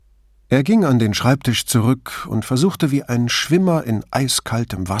Er ging an den Schreibtisch zurück und versuchte wie ein Schwimmer in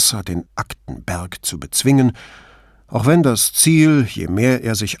eiskaltem Wasser den Aktenberg zu bezwingen, auch wenn das Ziel, je mehr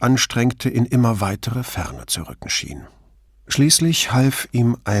er sich anstrengte, in immer weitere Ferne zu rücken schien. Schließlich half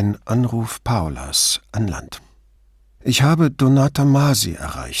ihm ein Anruf Paolas an Land. »Ich habe Donata Masi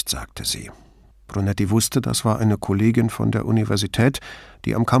erreicht«, sagte sie. Brunetti wusste, das war eine Kollegin von der Universität,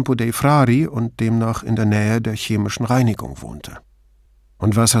 die am Campo dei Frari und demnach in der Nähe der chemischen Reinigung wohnte.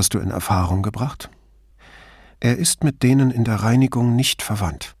 »Und was hast du in Erfahrung gebracht?« »Er ist mit denen in der Reinigung nicht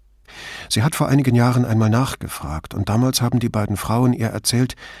verwandt. Sie hat vor einigen Jahren einmal nachgefragt, und damals haben die beiden Frauen ihr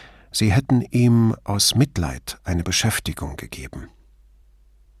erzählt, sie hätten ihm aus Mitleid eine Beschäftigung gegeben.«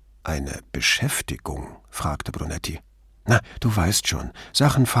 »Eine Beschäftigung?« fragte Brunetti. »Na, du weißt schon,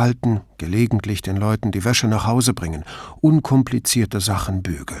 Sachen falten, gelegentlich den Leuten die Wäsche nach Hause bringen, unkomplizierte Sachen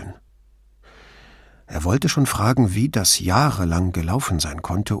bügeln.« Er wollte schon fragen, wie das jahrelang gelaufen sein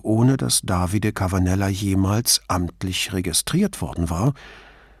konnte, ohne dass Davide Cavanella jemals amtlich registriert worden war,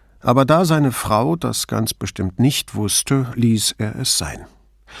 aber da seine Frau das ganz bestimmt nicht wusste, ließ er es sein.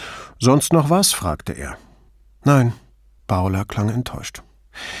 »Sonst noch was?« fragte er. »Nein«, Paola klang enttäuscht.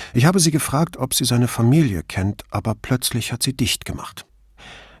 »Ich habe sie gefragt, ob sie seine Familie kennt, aber plötzlich hat sie dicht gemacht.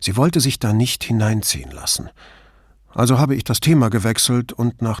 Sie wollte sich da nicht hineinziehen lassen. Also habe ich das Thema gewechselt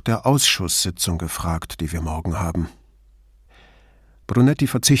und nach der Ausschusssitzung gefragt, die wir morgen haben.« Brunetti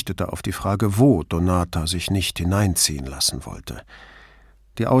verzichtete auf die Frage, wo Donata sich nicht hineinziehen lassen wollte.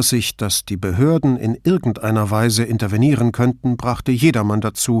 Die Aussicht, dass die Behörden in irgendeiner Weise intervenieren könnten, brachte jedermann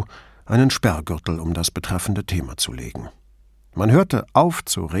dazu, einen Sperrgürtel um das betreffende Thema zu legen. Man hörte auf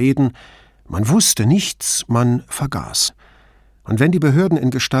zu reden, man wusste nichts, man vergaß. Und wenn die Behörden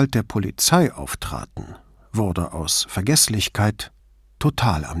in Gestalt der Polizei auftraten, wurde aus Vergesslichkeit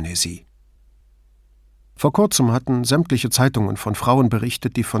Totalamnesie. Vor kurzem hatten sämtliche Zeitungen von Frauen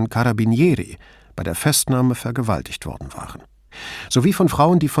berichtet, die von Carabinieri bei der Festnahme vergewaltigt worden waren, sowie von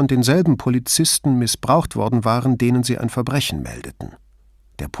Frauen, die von denselben Polizisten missbraucht worden waren, denen sie ein Verbrechen meldeten.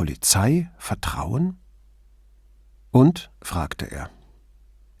 Der Polizei vertrauen? »Und?«, fragte er.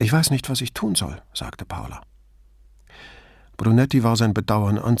 »Ich weiß nicht, was ich tun soll«, sagte Paola. Brunetti war sein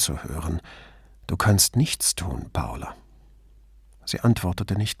Bedauern anzuhören. »Du kannst nichts tun, Paola.« Sie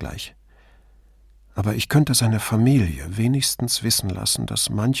antwortete nicht gleich. »Aber ich könnte seine Familie wenigstens wissen lassen, dass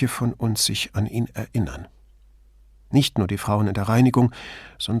manche von uns sich an ihn erinnern. Nicht nur die Frauen in der Reinigung,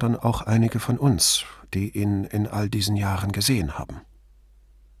 sondern auch einige von uns, die ihn in all diesen Jahren gesehen haben.«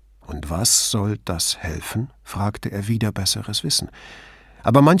 »Und was soll das helfen?«, fragte er wider besseres Wissen.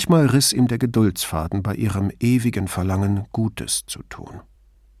 Aber manchmal riss ihm der Geduldsfaden bei ihrem ewigen Verlangen, Gutes zu tun.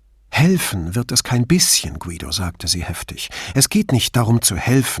 »Helfen wird es kein bisschen, Guido«, sagte sie heftig. »Es geht nicht darum zu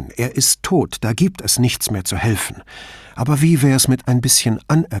helfen. Er ist tot, da gibt es nichts mehr zu helfen. Aber wie wär's mit ein bisschen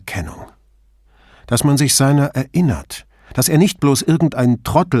Anerkennung? Dass man sich seiner erinnert, dass er nicht bloß irgendein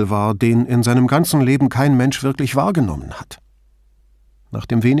Trottel war, den in seinem ganzen Leben kein Mensch wirklich wahrgenommen hat.« Nach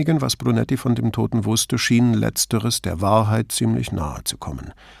dem wenigen, was Brunetti von dem Toten wusste, schien Letzteres der Wahrheit ziemlich nahe zu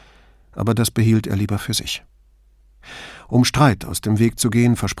kommen. Aber das behielt er lieber für sich. Um Streit aus dem Weg zu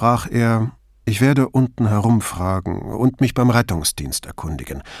gehen, versprach er, ich werde unten herumfragen und mich beim Rettungsdienst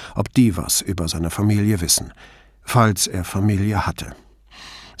erkundigen, ob die was über seine Familie wissen, falls er Familie hatte.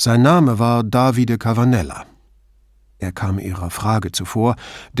 Sein Name war Davide Cavanella. Er kam ihrer Frage zuvor,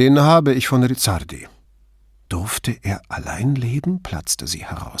 den habe ich von Rizzardi. Durfte er allein leben?, platzte sie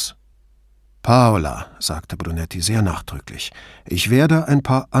heraus. »Paola«, sagte Brunetti sehr nachdrücklich, »ich werde ein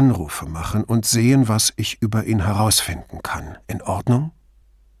paar Anrufe machen und sehen, was ich über ihn herausfinden kann. In Ordnung?«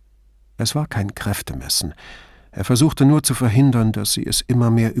 Es war kein Kräftemessen. Er versuchte nur zu verhindern, dass sie es immer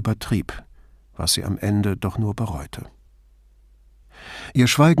mehr übertrieb, was sie am Ende doch nur bereute. Ihr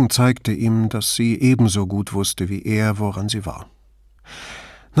Schweigen zeigte ihm, dass sie ebenso gut wusste wie er, woran sie war.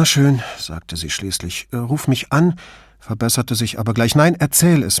 »Na schön«, sagte sie schließlich, »ruf mich an«, verbesserte sich aber gleich, »nein,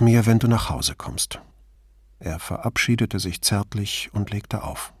 erzähl es mir, wenn du nach Hause kommst.« Er verabschiedete sich zärtlich und legte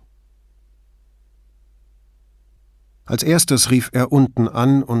auf. Als erstes rief er unten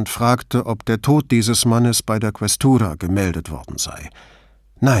an und fragte, ob der Tod dieses Mannes bei der Questura gemeldet worden sei.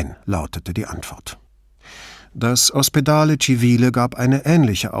 »Nein«, lautete die Antwort. Das Ospedale Civile gab eine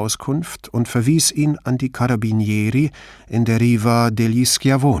ähnliche Auskunft und verwies ihn an die Carabinieri in der Riva degli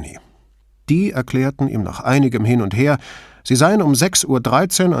Schiavoni. Die erklärten ihm nach einigem Hin und Her, sie seien um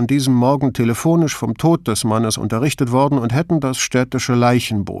 6:13 Uhr an diesem Morgen telefonisch vom Tod des Mannes unterrichtet worden und hätten das städtische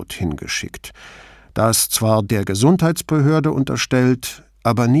Leichenboot hingeschickt, das zwar der Gesundheitsbehörde unterstellt,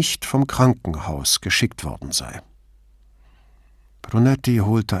 aber nicht vom Krankenhaus geschickt worden sei. Brunetti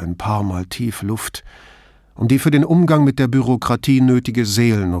holte ein paar Mal tief Luft um die für den Umgang mit der Bürokratie nötige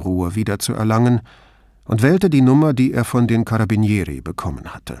Seelenruhe wiederzuerlangen, und wählte die Nummer, die er von den Carabinieri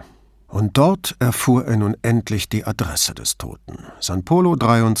bekommen hatte. Und dort erfuhr er nun endlich die Adresse des Toten: San Polo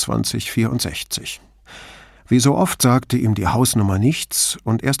 2364. Wie so oft sagte ihm die Hausnummer nichts,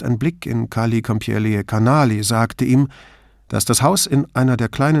 und erst ein Blick in Cali Campielli Canali sagte ihm, dass das Haus in einer der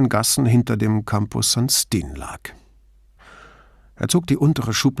kleinen Gassen hinter dem Campus San Stin lag. Er zog die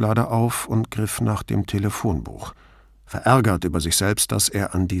untere Schublade auf und griff nach dem Telefonbuch, verärgert über sich selbst, dass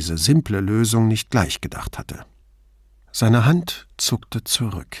er an diese simple Lösung nicht gleich gedacht hatte. Seine Hand zuckte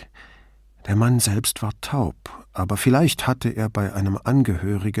zurück. Der Mann selbst war taub, aber vielleicht hatte er bei einem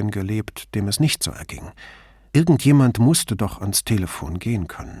Angehörigen gelebt, dem es nicht so erging. Irgendjemand musste doch ans Telefon gehen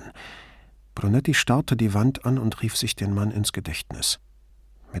können. Brunetti starrte die Wand an und rief sich den Mann ins Gedächtnis.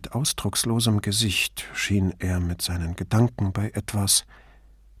 Mit ausdruckslosem Gesicht schien er mit seinen Gedanken bei etwas,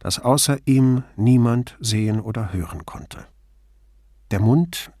 das außer ihm niemand sehen oder hören konnte. Der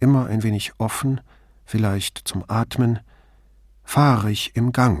Mund immer ein wenig offen, vielleicht zum Atmen, fahrig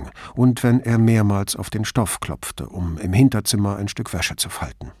im Gang und wenn er mehrmals auf den Stoff klopfte, um im Hinterzimmer ein Stück Wäsche zu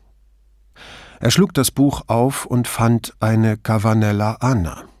falten. Er schlug das Buch auf und fand eine Cavanella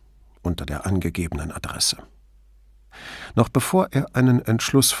Anna unter der angegebenen Adresse. Noch bevor er einen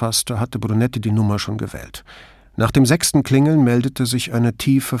Entschluss fasste, hatte Brunetti die Nummer schon gewählt. Nach dem 6. Klingeln meldete sich eine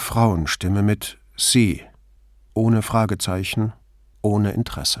tiefe Frauenstimme mit Sie, ohne Fragezeichen, ohne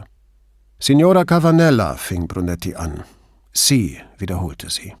Interesse. »Signora Cavanella«, fing Brunetti an. »Sie«, wiederholte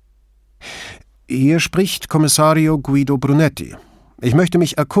sie. »Hier spricht Kommissario Guido Brunetti. Ich möchte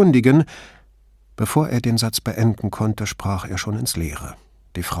mich erkundigen...« Bevor er den Satz beenden konnte, sprach er schon ins Leere.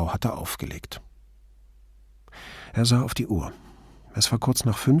 Die Frau hatte aufgelegt. Er sah auf die Uhr. Es war kurz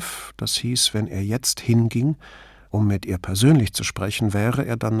nach 5, das hieß, wenn er jetzt hinging, um mit ihr persönlich zu sprechen, wäre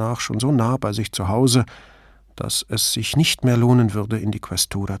er danach schon so nah bei sich zu Hause, dass es sich nicht mehr lohnen würde, in die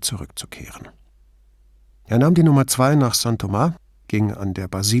Questura zurückzukehren. Er nahm die Nummer 2 nach San Tomás, ging an der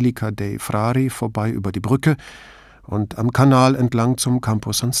Basilica dei Frari vorbei über die Brücke und am Kanal entlang zum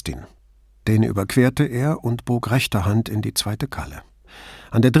Campo San Stin. Den überquerte er und bog rechter Hand in die 2. Kalle.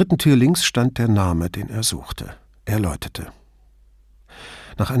 An der 3. Tür links stand der Name, den er suchte. Er läutete.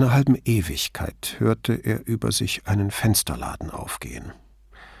 Nach einer halben Ewigkeit hörte er über sich einen Fensterladen aufgehen.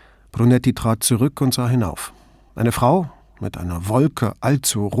 Brunetti trat zurück und sah hinauf. Eine Frau mit einer Wolke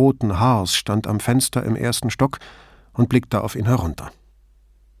allzu roten Haars stand am Fenster im 1. Stock und blickte auf ihn herunter.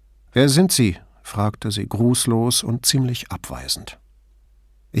 »Wer sind Sie?« fragte sie grußlos und ziemlich abweisend.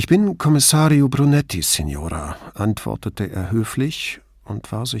 »Ich bin Kommissario Brunetti, Signora«, antwortete er höflich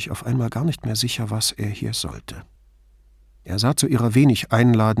und war sich auf einmal gar nicht mehr sicher, was er hier sollte. Er sah zu ihrer wenig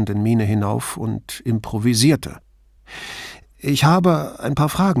einladenden Miene hinauf und improvisierte. »Ich habe ein paar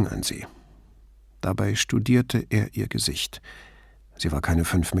Fragen an Sie.« Dabei studierte er ihr Gesicht. Sie war keine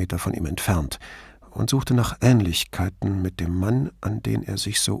 5 Meter von ihm entfernt und suchte nach Ähnlichkeiten mit dem Mann, an den er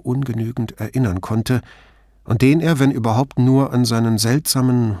sich so ungenügend erinnern konnte und den er, wenn überhaupt, nur an seinen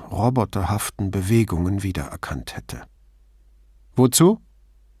seltsamen, roboterhaften Bewegungen wiedererkannt hätte. »Wozu?«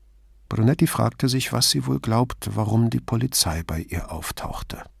 Brunetti fragte sich, was sie wohl glaubte, warum die Polizei bei ihr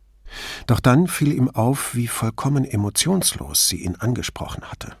auftauchte. Doch dann fiel ihm auf, wie vollkommen emotionslos sie ihn angesprochen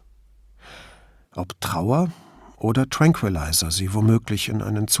hatte. Ob Trauer oder Tranquilizer sie womöglich in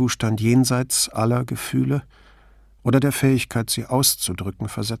einen Zustand jenseits aller Gefühle oder der Fähigkeit, sie auszudrücken,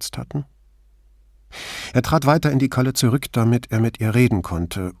 versetzt hatten? Er trat weiter in die Kalle zurück, damit er mit ihr reden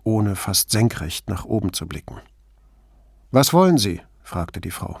konnte, ohne fast senkrecht nach oben zu blicken. »Was wollen Sie?« fragte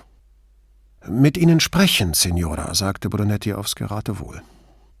die Frau. »Mit Ihnen sprechen, Signora«, sagte Brunetti aufs Geratewohl.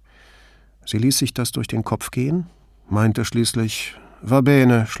 Sie ließ sich das durch den Kopf gehen, meinte schließlich »Va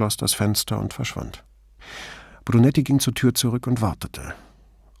bene«, schloss das Fenster und verschwand. Brunetti ging zur Tür zurück und wartete.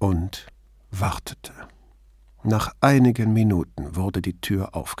 Und wartete. Nach einigen Minuten wurde die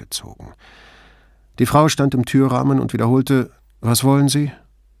Tür aufgezogen. Die Frau stand im Türrahmen und wiederholte »Was wollen Sie?«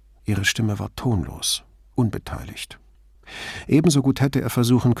 Ihre Stimme war tonlos, unbeteiligt. Ebenso gut hätte er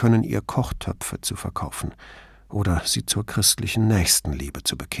versuchen können, ihr Kochtöpfe zu verkaufen oder sie zur christlichen Nächstenliebe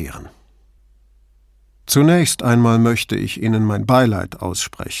zu bekehren. »Zunächst einmal möchte ich Ihnen mein Beileid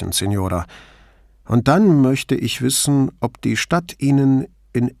aussprechen, Signora. Und dann möchte ich wissen, ob die Stadt Ihnen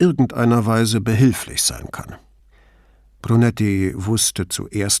in irgendeiner Weise behilflich sein kann.« Brunetti wusste, zu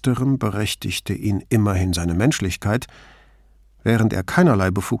ersterem berechtigte ihn immerhin seine Menschlichkeit, während er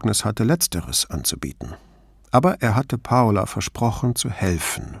keinerlei Befugnis hatte, letzteres anzubieten. Aber er hatte Paola versprochen, zu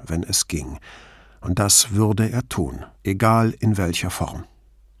helfen, wenn es ging, und das würde er tun, egal in welcher Form.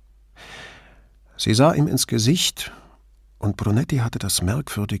 Sie sah ihm ins Gesicht, und Brunetti hatte das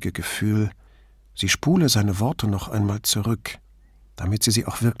merkwürdige Gefühl, Sie spule seine Worte noch einmal zurück, damit sie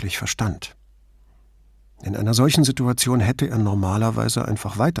auch wirklich verstand. In einer solchen Situation hätte er normalerweise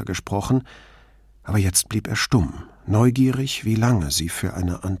einfach weitergesprochen, aber jetzt blieb er stumm, neugierig, wie lange sie für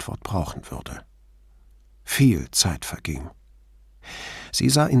eine Antwort brauchen würde. Viel Zeit verging. Sie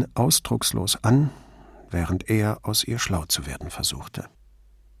sah ihn ausdruckslos an, während er aus ihr schlau zu werden versuchte.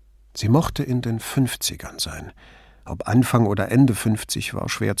 Sie mochte in den 50ern sein. Ob Anfang oder Ende 50 war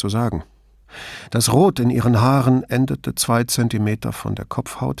schwer zu sagen. Das Rot in ihren Haaren endete 2 Zentimeter von der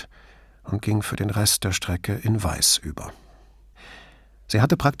Kopfhaut und ging für den Rest der Strecke in Weiß über. Sie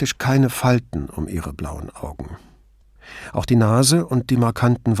hatte praktisch keine Falten um ihre blauen Augen. Auch die Nase und die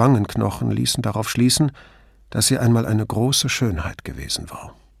markanten Wangenknochen ließen darauf schließen, dass sie einmal eine große Schönheit gewesen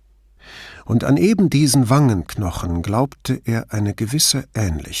war. Und an eben diesen Wangenknochen glaubte er eine gewisse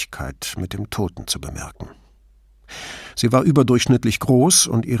Ähnlichkeit mit dem Toten zu bemerken. Sie war überdurchschnittlich groß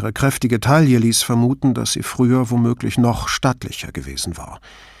und ihre kräftige Taille ließ vermuten, dass sie früher womöglich noch stattlicher gewesen war.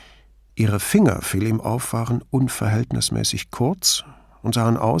 Ihre Finger, fiel ihm auf, waren unverhältnismäßig kurz und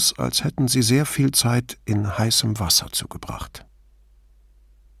sahen aus, als hätten sie sehr viel Zeit in heißem Wasser zugebracht.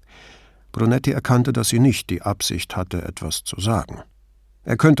 Brunetti erkannte, dass sie nicht die Absicht hatte, etwas zu sagen.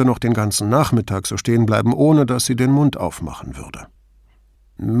 Er könnte noch den ganzen Nachmittag so stehen bleiben, ohne dass sie den Mund aufmachen würde.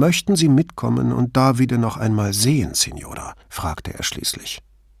 »Möchten Sie mitkommen und Davide noch einmal sehen, Signora?« fragte er schließlich.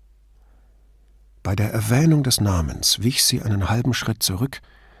 Bei der Erwähnung des Namens wich sie einen halben Schritt zurück,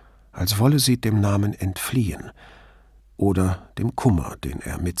 als wolle sie dem Namen entfliehen oder dem Kummer, den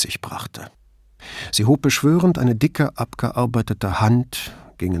er mit sich brachte. Sie hob beschwörend eine dicke, abgearbeitete Hand,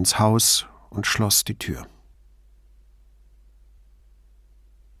 ging ins Haus und schloss die Tür.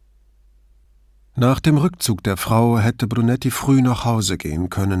 Nach dem Rückzug der Frau hätte Brunetti früh nach Hause gehen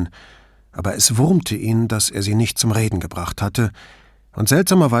können, aber es wurmte ihn, dass er sie nicht zum Reden gebracht hatte, und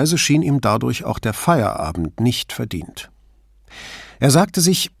seltsamerweise schien ihm dadurch auch der Feierabend nicht verdient. Er sagte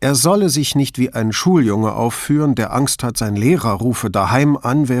sich, er solle sich nicht wie ein Schuljunge aufführen, der Angst hat, sein Lehrer rufe daheim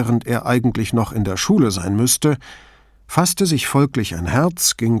an, während er eigentlich noch in der Schule sein müsste, fasste sich folglich ein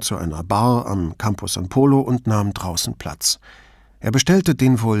Herz, ging zu einer Bar am Campo San Polo und nahm draußen Platz. Er bestellte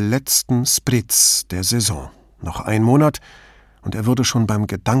den wohl letzten Spritz der Saison. Noch 1 Monat, und er würde schon beim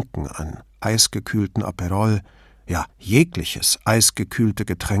Gedanken an eisgekühlten Aperol, ja jegliches eisgekühlte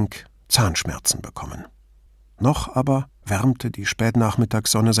Getränk, Zahnschmerzen bekommen. Noch aber wärmte die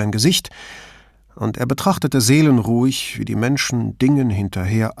Spätnachmittagssonne sein Gesicht, und er betrachtete seelenruhig, wie die Menschen Dingen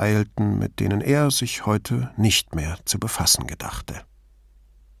hinterhereilten, mit denen er sich heute nicht mehr zu befassen gedachte.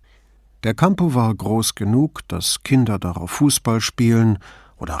 Der Campo war groß genug, dass Kinder darauf Fußball spielen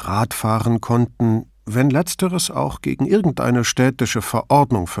oder Radfahren konnten, wenn letzteres auch gegen irgendeine städtische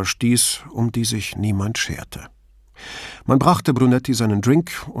Verordnung verstieß, um die sich niemand scherte. Man brachte Brunetti seinen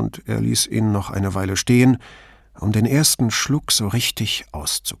Drink und er ließ ihn noch eine Weile stehen, um den ersten Schluck so richtig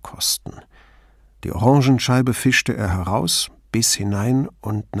auszukosten. Die Orangenscheibe fischte er heraus, biss hinein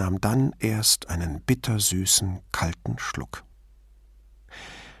und nahm dann erst einen bittersüßen, kalten Schluck.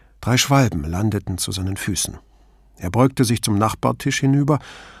 3 Schwalben landeten zu seinen Füßen. Er beugte sich zum Nachbartisch hinüber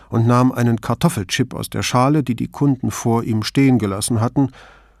und nahm einen Kartoffelchip aus der Schale, die die Kunden vor ihm stehen gelassen hatten,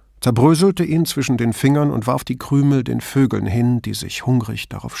 zerbröselte ihn zwischen den Fingern und warf die Krümel den Vögeln hin, die sich hungrig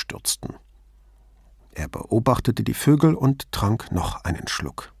darauf stürzten. Er beobachtete die Vögel und trank noch einen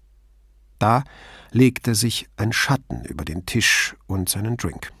Schluck. Da legte sich ein Schatten über den Tisch und seinen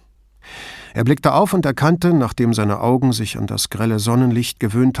Drink. Er blickte auf und erkannte, nachdem seine Augen sich an das grelle Sonnenlicht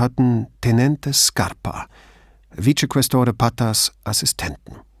gewöhnt hatten, Tenente Scarpa, Vicequestore Pattas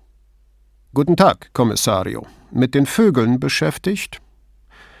Assistenten. »Guten Tag, Kommissario. Mit den Vögeln beschäftigt?«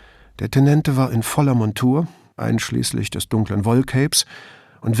 Der Tenente war in voller Montur, einschließlich des dunklen Wollcapes,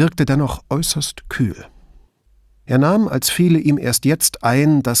 und wirkte dennoch äußerst kühl. Er nahm, als fiele ihm erst jetzt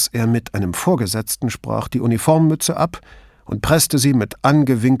ein, dass er mit einem Vorgesetzten sprach, die Uniformmütze ab und presste sie mit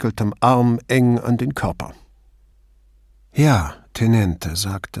angewinkeltem Arm eng an den Körper. »Ja, Tenente«,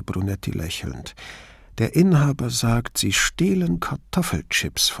 sagte Brunetti lächelnd, »der Inhaber sagt, Sie stehlen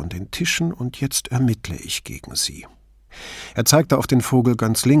Kartoffelchips von den Tischen und jetzt ermittle ich gegen Sie.« Er zeigte auf den Vogel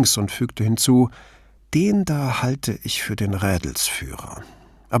ganz links und fügte hinzu, »Den da halte ich für den Rädelsführer.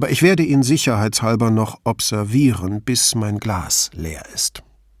 Aber ich werde ihn sicherheitshalber noch observieren, bis mein Glas leer ist.«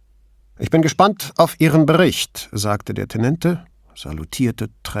 »Ich bin gespannt auf Ihren Bericht«, sagte der Tenente, salutierte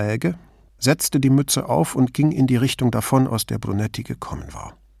träge, setzte die Mütze auf und ging in die Richtung davon, aus der Brunetti gekommen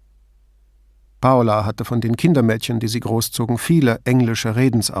war. Paola hatte von den Kindermädchen, die sie großzogen, viele englische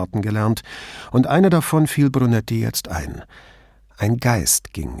Redensarten gelernt, und eine davon fiel Brunetti jetzt ein. Ein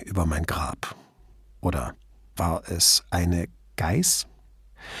Geist ging über mein Grab. Oder war es eine Geiß?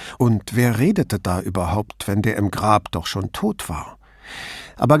 Und wer redete da überhaupt, wenn der im Grab doch schon tot war?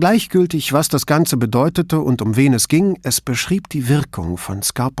 Aber gleichgültig, was das Ganze bedeutete und um wen es ging, es beschrieb die Wirkung von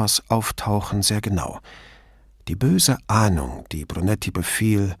Scarpas Auftauchen sehr genau. Die böse Ahnung, die Brunetti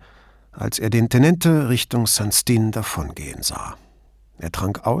befiel, als er den Tenente Richtung San Stin davongehen sah. Er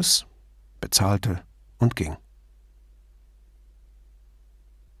trank aus, bezahlte und ging.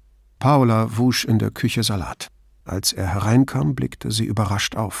 Paola wusch in der Küche Salat. Als er hereinkam, blickte sie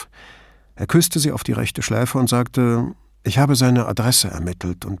überrascht auf. Er küsste sie auf die rechte Schläfe und sagte: »Ich habe seine Adresse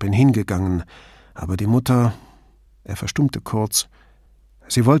ermittelt und bin hingegangen, aber die Mutter...« Er verstummte kurz.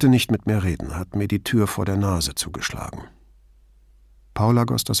 Sie wollte nicht mit mir reden, hat mir die Tür vor der Nase zugeschlagen. Paula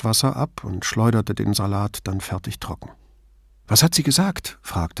goss das Wasser ab und schleuderte den Salat dann fertig trocken. »Was hat sie gesagt?«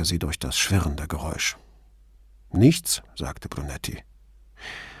 fragte sie durch das schwirrende Geräusch. »Nichts«, sagte Brunetti.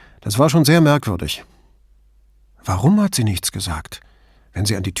 »Das war schon sehr merkwürdig.« »Warum hat sie nichts gesagt? Wenn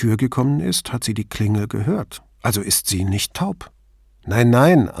sie an die Tür gekommen ist, hat sie die Klingel gehört. Also ist sie nicht taub?« »Nein,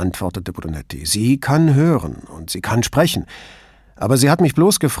 nein«, antwortete Brunetti, »sie kann hören und sie kann sprechen. Aber sie hat mich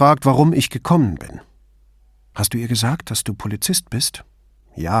bloß gefragt, warum ich gekommen bin.« »Hast du ihr gesagt, dass du Polizist bist?«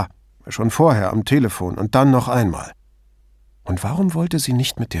 »Ja, schon vorher am Telefon und dann noch einmal.« »Und warum wollte sie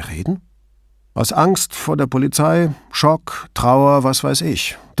nicht mit dir reden?« »Aus Angst vor der Polizei, Schock, Trauer, was weiß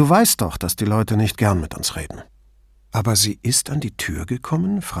ich. Du weißt doch, dass die Leute nicht gern mit uns reden.« »Aber sie ist an die Tür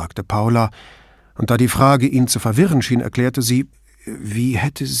gekommen?« fragte Paula, und da die Frage ihn zu verwirren schien, erklärte sie: »Wie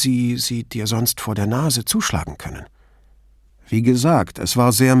hätte sie dir sonst vor der Nase zuschlagen können?« »Wie gesagt, es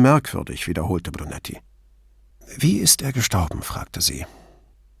war sehr merkwürdig«, wiederholte Brunetti. »Wie ist er gestorben?« fragte sie.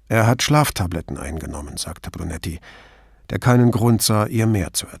 »Er hat Schlaftabletten eingenommen«, sagte Brunetti, der keinen Grund sah, ihr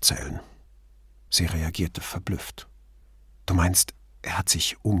mehr zu erzählen. Sie reagierte verblüfft. »Du meinst, er hat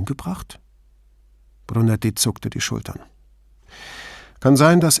sich umgebracht?« Brunetti zuckte die Schultern. »Kann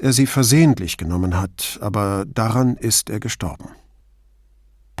sein, dass er sie versehentlich genommen hat, aber daran ist er gestorben.«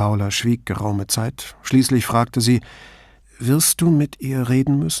 Paula schwieg geraume Zeit. Schließlich fragte sie: »Wirst du mit ihr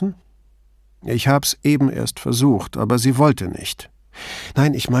reden müssen?« »Ich hab's eben erst versucht, aber sie wollte nicht.«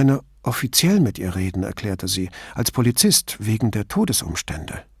 »Nein, ich meine offiziell mit ihr reden«, erklärte sie, »als Polizist, wegen der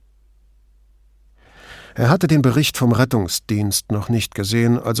Todesumstände.« Er hatte den Bericht vom Rettungsdienst noch nicht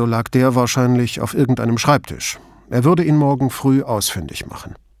gesehen, also lag der wahrscheinlich auf irgendeinem Schreibtisch. Er würde ihn morgen früh ausfindig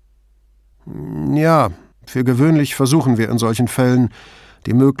machen. »Ja, für gewöhnlich versuchen wir in solchen Fällen,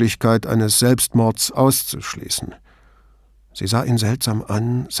 die Möglichkeit eines Selbstmords auszuschließen.« Sie sah ihn seltsam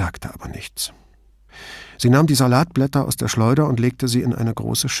an, sagte aber nichts. Sie nahm die Salatblätter aus der Schleuder und legte sie in eine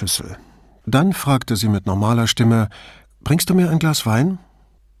große Schüssel. Dann fragte sie mit normaler Stimme: »Bringst du mir ein Glas Wein?«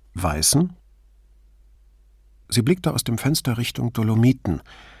 »Weißen?« Sie blickte aus dem Fenster Richtung Dolomiten,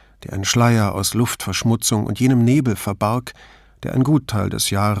 die ein Schleier aus Luftverschmutzung und jenem Nebel verbarg, der ein Gutteil des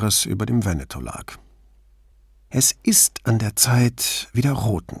Jahres über dem Veneto lag. »Es ist an der Zeit, wieder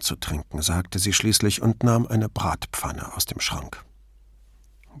Roten zu trinken«, sagte sie schließlich und nahm eine Bratpfanne aus dem Schrank.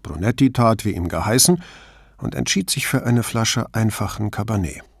 Brunetti tat, wie ihm geheißen, und entschied sich für eine Flasche einfachen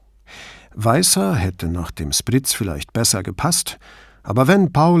Cabernet. Weißer hätte nach dem Spritz vielleicht besser gepasst, aber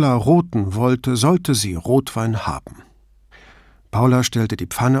wenn Paula Roten wollte, sollte sie Rotwein haben. Paula stellte die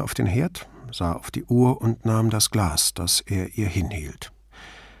Pfanne auf den Herd, sah auf die Uhr und nahm das Glas, das er ihr hinhielt.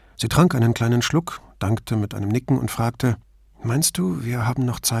 Sie trank einen kleinen Schluck, dankte mit einem Nicken und fragte: »Meinst du, wir haben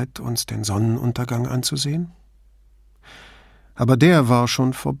noch Zeit, uns den Sonnenuntergang anzusehen?« Aber der war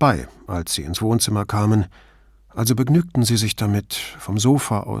schon vorbei, als sie ins Wohnzimmer kamen, also begnügten sie sich damit, vom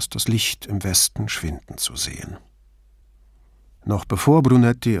Sofa aus das Licht im Westen schwinden zu sehen. Noch bevor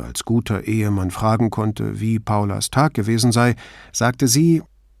Brunetti als guter Ehemann fragen konnte, wie Paulas Tag gewesen sei, sagte sie: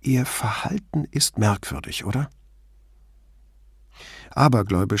 »Ihr Verhalten ist merkwürdig, oder?«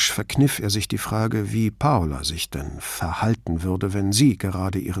 Abergläubisch verkniff er sich die Frage, wie Paula sich denn verhalten würde, wenn sie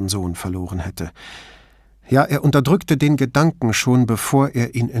gerade ihren Sohn verloren hätte. Ja, er unterdrückte den Gedanken schon, bevor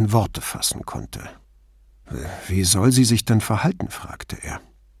er ihn in Worte fassen konnte. »Wie soll sie sich denn verhalten?« fragte er.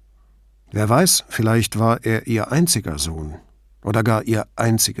 Wer weiß, vielleicht war er ihr einziger Sohn oder gar ihr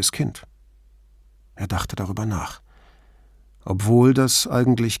einziges Kind. Er dachte darüber nach, obwohl das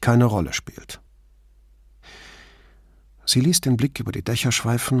eigentlich keine Rolle spielt. Sie ließ den Blick über die Dächer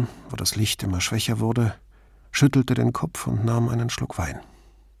schweifen, wo das Licht immer schwächer wurde, schüttelte den Kopf und nahm einen Schluck Wein.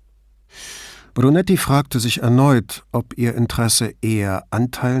 Brunetti fragte sich erneut, ob ihr Interesse eher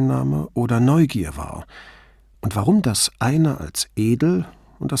Anteilnahme oder Neugier war und warum das eine als edel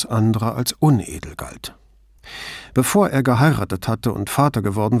und das andere als unedel galt. Bevor er geheiratet hatte und Vater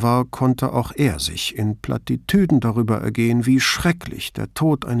geworden war, konnte auch er sich in Plattitüden darüber ergehen, wie schrecklich der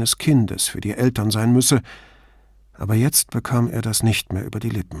Tod eines Kindes für die Eltern sein müsse, Aber jetzt bekam er das nicht mehr über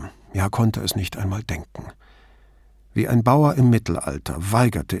die Lippen, ja konnte es nicht einmal denken. Wie ein Bauer im Mittelalter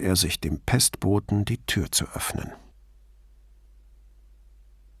weigerte er sich, dem Pestboten die Tür zu öffnen.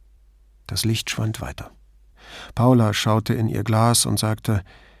 Das Licht schwand weiter. Paula schaute in ihr Glas und sagte: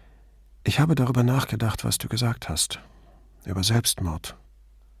 »Ich habe darüber nachgedacht, was du gesagt hast. Über Selbstmord.«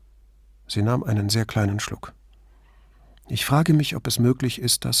 Sie nahm einen sehr kleinen Schluck. »Ich frage mich, ob es möglich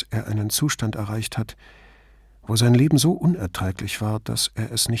ist, dass er einen Zustand erreicht hat, wo sein Leben so unerträglich war, dass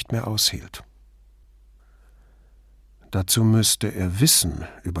er es nicht mehr aushielt.« »Dazu müsste er wissen«,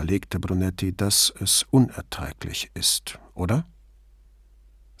 überlegte Brunetti, »dass es unerträglich ist, oder?«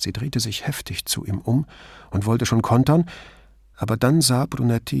 Sie drehte sich heftig zu ihm um und wollte schon kontern, aber dann sah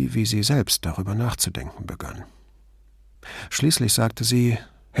Brunetti, wie sie selbst darüber nachzudenken begann. Schließlich sagte sie: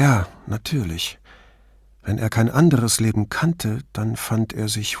 »Ja, natürlich. Wenn er kein anderes Leben kannte, dann fand er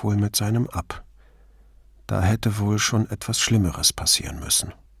sich wohl mit seinem ab. Da hätte wohl schon etwas Schlimmeres passieren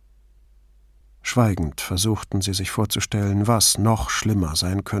müssen.« Schweigend versuchten sie sich vorzustellen, was noch schlimmer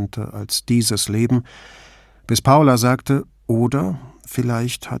sein könnte als dieses Leben, bis Paula sagte: »Oder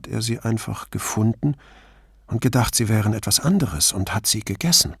vielleicht hat er sie einfach gefunden und gedacht, sie wären etwas anderes und hat sie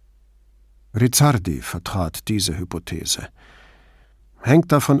gegessen.« Rizzardi vertrat diese Hypothese.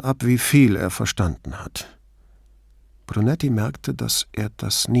 »Hängt davon ab, wie viel er verstanden hat.« Brunetti merkte, dass er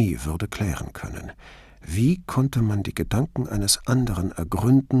das nie würde klären können. Wie konnte man die Gedanken eines anderen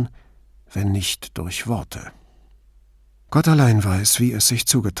ergründen, wenn nicht durch Worte? »Gott allein weiß, wie es sich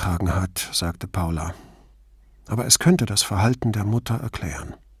zugetragen hat«, sagte Paula. »Aber es könnte das Verhalten der Mutter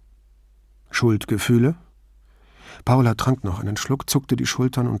erklären.« »Schuldgefühle?« Paula trank noch einen Schluck, zuckte die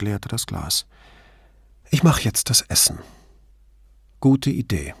Schultern und leerte das Glas. »Ich mache jetzt das Essen.« »Gute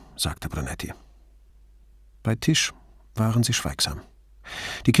Idee«, sagte Brunetti. Bei Tisch waren sie schweigsam.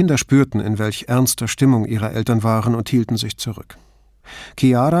 Die Kinder spürten, in welch ernster Stimmung ihre Eltern waren und hielten sich zurück.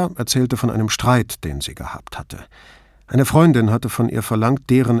 Chiara erzählte von einem Streit, den sie gehabt hatte. Eine Freundin hatte von ihr verlangt,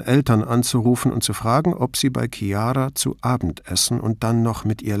 deren Eltern anzurufen und zu fragen, ob sie bei Chiara zu Abend essen und dann noch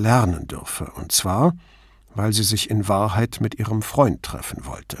mit ihr lernen dürfe, und zwar, weil sie sich in Wahrheit mit ihrem Freund treffen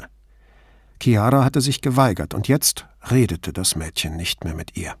wollte. Chiara hatte sich geweigert, und jetzt redete das Mädchen nicht mehr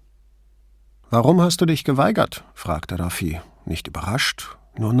mit ihr. »Warum hast du dich geweigert?« fragte Raffi, nicht überrascht,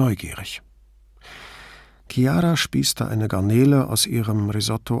 nur neugierig. Chiara spießte eine Garnele aus ihrem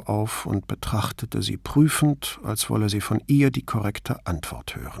Risotto auf und betrachtete sie prüfend, als wolle sie von ihr die korrekte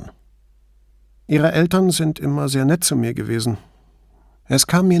Antwort hören. »Ihre Eltern sind immer sehr nett zu mir gewesen. Es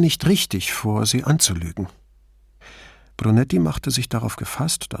kam mir nicht richtig vor, sie anzulügen.« Brunetti machte sich darauf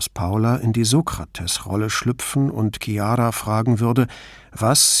gefasst, dass Paula in die Sokrates-Rolle schlüpfen und Chiara fragen würde,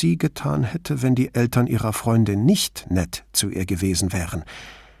 was sie getan hätte, wenn die Eltern ihrer Freundin nicht nett zu ihr gewesen wären.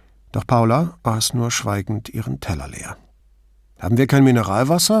 Doch Paula aß nur schweigend ihren Teller leer. »Haben wir kein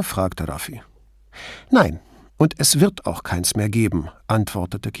Mineralwasser?« fragte Raffi. »Nein, und es wird auch keins mehr geben«,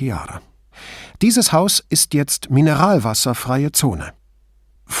 antwortete Chiara. »Dieses Haus ist jetzt mineralwasserfreie Zone.«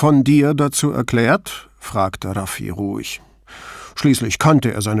 »Von dir dazu erklärt?« fragte Raffi ruhig. Schließlich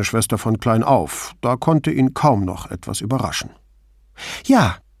kannte er seine Schwester von klein auf, da konnte ihn kaum noch etwas überraschen.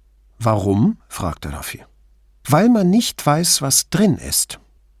 »Ja.« »Warum?« fragte Raffi. »Weil man nicht weiß, was drin ist.«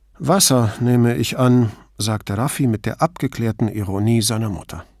 »Wasser, nehme ich an«, sagte Raffi mit der abgeklärten Ironie seiner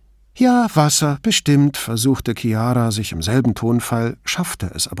Mutter. »Ja, Wasser, bestimmt«, versuchte Chiara sich im selben Tonfall,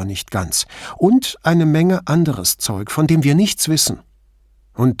 schaffte es aber nicht ganz. »Und eine Menge anderes Zeug, von dem wir nichts wissen.«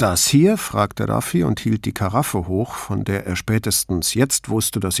 »Und das hier?« fragte Raffi und hielt die Karaffe hoch, von der er spätestens jetzt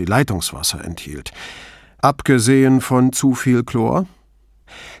wusste, dass sie Leitungswasser enthielt. »Abgesehen von zu viel Chlor?«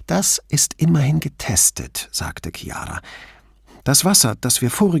 »Das ist immerhin getestet«, sagte Chiara. »Das Wasser, das wir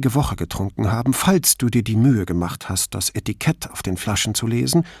vorige Woche getrunken haben, falls du dir die Mühe gemacht hast, das Etikett auf den Flaschen zu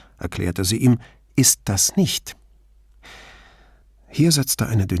lesen«, erklärte sie ihm, »ist das nicht.« Hier setzte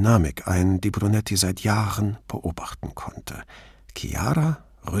eine Dynamik ein, die Brunetti seit Jahren beobachten konnte. Chiara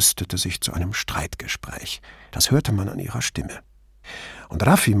rüstete sich zu einem Streitgespräch. Das hörte man an ihrer Stimme. Und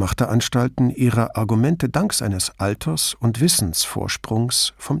Raffi machte Anstalten, ihre Argumente dank seines Alters und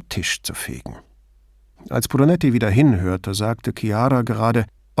Wissensvorsprungs vom Tisch zu fegen. Als Brunetti wieder hinhörte, sagte Chiara gerade,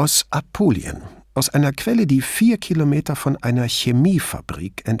 »Aus Apulien, aus einer Quelle, die 4 Kilometer von einer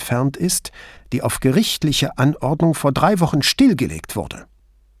Chemiefabrik entfernt ist, die auf gerichtliche Anordnung vor 3 Wochen stillgelegt wurde.«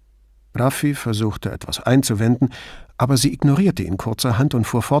 Raffi versuchte etwas einzuwenden, aber sie ignorierte ihn kurzerhand und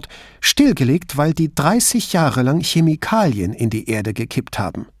fuhr fort, »stillgelegt, weil die 30 Jahre lang Chemikalien in die Erde gekippt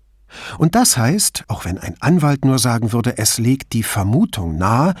haben. Und das heißt, auch wenn ein Anwalt nur sagen würde, es legt die Vermutung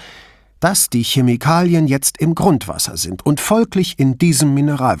nahe, dass die Chemikalien jetzt im Grundwasser sind und folglich in diesem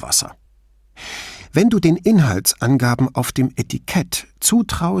Mineralwasser. Wenn du den Inhaltsangaben auf dem Etikett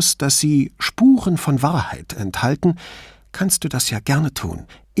zutraust, dass sie Spuren von Wahrheit enthalten, kannst du das ja gerne tun.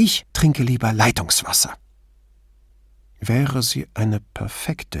 Ich trinke lieber Leitungswasser. Wäre sie eine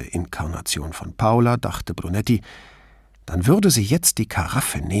perfekte Inkarnation von Paula, dachte Brunetti, dann würde sie jetzt die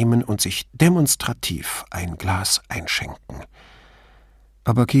Karaffe nehmen und sich demonstrativ ein Glas einschenken.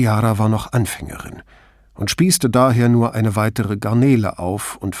 Aber Chiara war noch Anfängerin und spießte daher nur eine weitere Garnele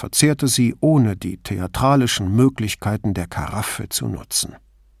auf und verzehrte sie, ohne die theatralischen Möglichkeiten der Karaffe zu nutzen.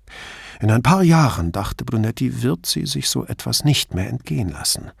 In ein paar Jahren, dachte Brunetti, wird sie sich so etwas nicht mehr entgehen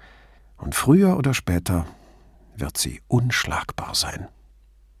lassen. Und früher oder später wird sie unschlagbar sein.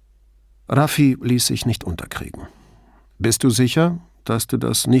 Raffi ließ sich nicht unterkriegen. »Bist du sicher, dass du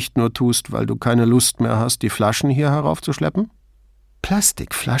das nicht nur tust, weil du keine Lust mehr hast, die Flaschen hier heraufzuschleppen?«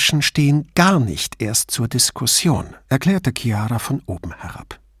 »Plastikflaschen stehen gar nicht erst zur Diskussion«, erklärte Chiara von oben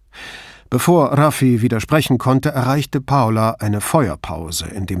herab. Bevor Raffi widersprechen konnte, erreichte Paula eine Feuerpause,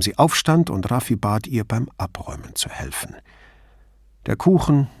 indem sie aufstand und Raffi bat, ihr beim Abräumen zu helfen. Der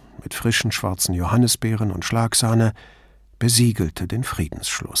Kuchen mit frischen schwarzen Johannisbeeren und Schlagsahne besiegelte den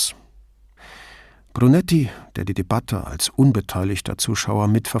Friedensschluss. Brunetti, der die Debatte als unbeteiligter Zuschauer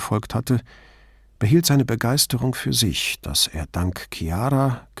mitverfolgt hatte, behielt seine Begeisterung für sich, dass er dank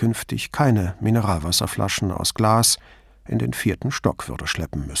Chiara künftig keine Mineralwasserflaschen aus Glas in den 4. Stock würde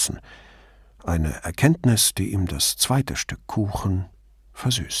schleppen müssen. Eine Erkenntnis, die ihm das zweite Stück Kuchen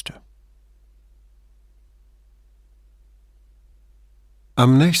versüßte.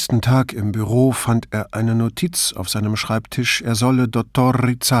 Am nächsten Tag im Büro fand er eine Notiz auf seinem Schreibtisch, er solle Dottor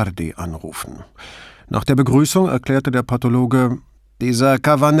Rizzardi anrufen. Nach der Begrüßung erklärte der Pathologe, »Dieser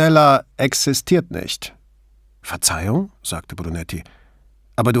Cavanella existiert nicht.« »Verzeihung«, sagte Brunetti,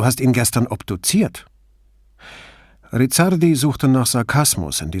 »aber du hast ihn gestern obduziert.« Rizzardi suchte nach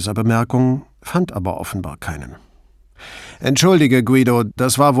Sarkasmus in dieser Bemerkung, fand aber offenbar keinen. »Entschuldige, Guido,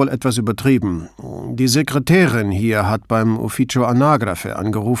 das war wohl etwas übertrieben. Die Sekretärin hier hat beim Ufficio Anagrafe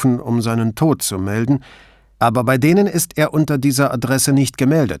angerufen, um seinen Tod zu melden, aber bei denen ist er unter dieser Adresse nicht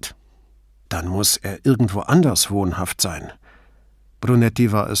gemeldet. Dann muss er irgendwo anders wohnhaft sein.«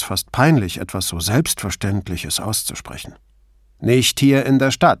 Brunetti war es fast peinlich, etwas so Selbstverständliches auszusprechen. »Nicht hier in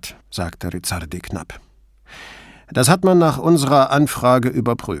der Stadt«, sagte Rizzardi knapp. »Das hat man nach unserer Anfrage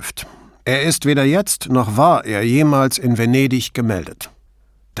überprüft. Er ist weder jetzt noch war er jemals in Venedig gemeldet.«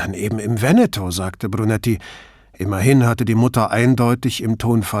 »Dann eben im Veneto«, sagte Brunetti. Immerhin hatte die Mutter eindeutig im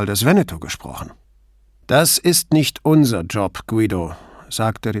Tonfall des Veneto gesprochen. »Das ist nicht unser Job, Guido«,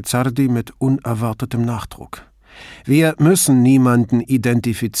 sagte Rizzardi mit unerwartetem Nachdruck. »Wir müssen niemanden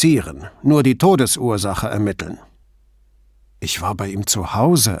identifizieren, nur die Todesursache ermitteln.« »Ich war bei ihm zu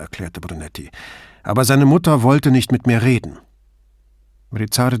Hause«, erklärte Brunetti, »aber seine Mutter wollte nicht mit mir reden.«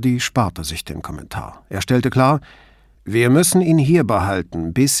 Rizzardi sparte sich den Kommentar. Er stellte klar, »Wir müssen ihn hier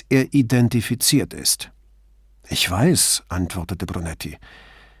behalten, bis er identifiziert ist.« »Ich weiß«, antwortete Brunetti.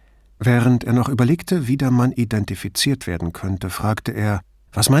 Während er noch überlegte, wie der Mann identifiziert werden könnte, fragte er,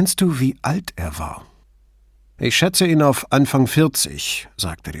 »Was meinst du, wie alt er war?« »Ich schätze ihn auf Anfang 40«,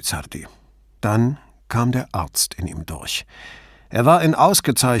 sagte Rizzardi. Dann kam der Arzt in ihm durch. Er war in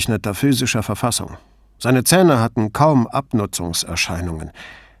ausgezeichneter physischer Verfassung. Seine Zähne hatten kaum Abnutzungserscheinungen.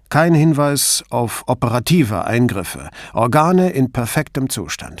 Kein Hinweis auf operative Eingriffe, Organe in perfektem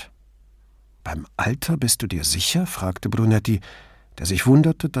Zustand. »Beim Alter bist du dir sicher?« fragte Brunetti, der sich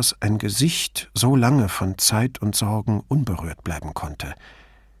wunderte, dass ein Gesicht so lange von Zeit und Sorgen unberührt bleiben konnte.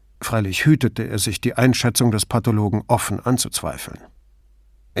 Freilich hütete er sich, die Einschätzung des Pathologen offen anzuzweifeln.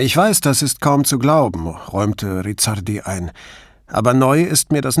 »Ich weiß, das ist kaum zu glauben«, räumte Rizzardi ein, »aber neu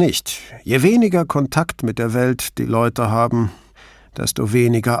ist mir das nicht. Je weniger Kontakt mit der Welt die Leute haben, desto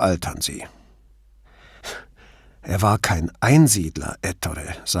weniger altern sie.« »Er war kein Einsiedler,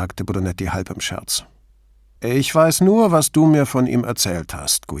 Ettore«, sagte Brunetti halb im Scherz. »Ich weiß nur, was du mir von ihm erzählt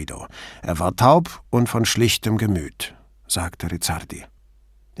hast, Guido. Er war taub und von schlichtem Gemüt«, sagte Rizzardi.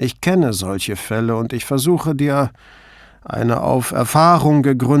 »Ich kenne solche Fälle und ich versuche dir eine auf Erfahrung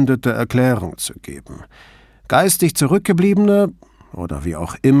gegründete Erklärung zu geben. Geistig Zurückgebliebene, oder wie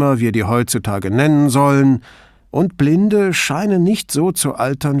auch immer wir die heutzutage nennen sollen, und Blinde scheinen nicht so zu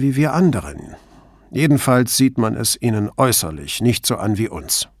altern wie wir anderen. Jedenfalls sieht man es ihnen äußerlich nicht so an wie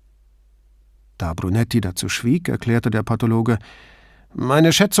uns.« Da Brunetti dazu schwieg, erklärte der Pathologe,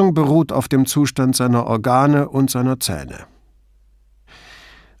 »Meine Schätzung beruht auf dem Zustand seiner Organe und seiner Zähne.«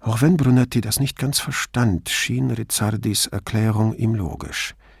 Auch wenn Brunetti das nicht ganz verstand, schien Rizzardis Erklärung ihm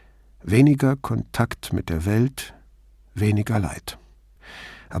logisch. Weniger Kontakt mit der Welt, weniger Leid,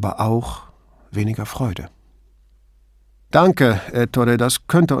 aber auch weniger Freude. »Danke, Ettore, das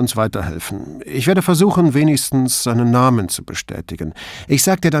könnte uns weiterhelfen. Ich werde versuchen, wenigstens seinen Namen zu bestätigen. Ich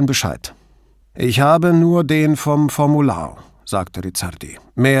sag dir dann Bescheid.« »Ich habe nur den vom Formular«, sagte Rizzardi.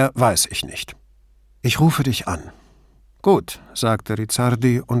 »Mehr weiß ich nicht.« »Ich rufe dich an.« »Gut«, sagte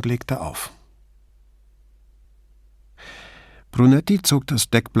Rizzardi und legte auf. Brunetti zog das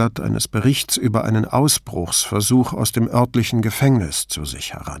Deckblatt eines Berichts über einen Ausbruchsversuch aus dem örtlichen Gefängnis zu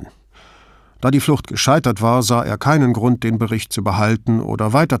sich heran. Da die Flucht gescheitert war, sah er keinen Grund, den Bericht zu behalten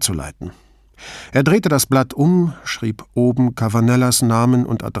oder weiterzuleiten. Er drehte das Blatt um, schrieb oben Cavanellas Namen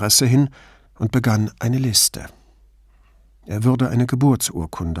und Adresse hin und begann eine Liste. Er würde eine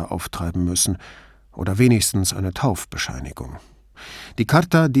Geburtsurkunde auftreiben müssen oder wenigstens eine Taufbescheinigung. Die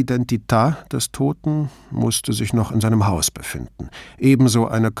Carta d'identità des Toten musste sich noch in seinem Haus befinden, ebenso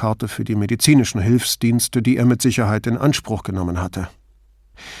eine Karte für die medizinischen Hilfsdienste, die er mit Sicherheit in Anspruch genommen hatte.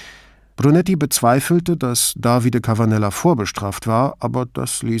 Brunetti bezweifelte, dass Davide Cavanella vorbestraft war, aber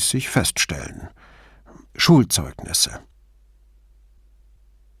das ließ sich feststellen. Schulzeugnisse.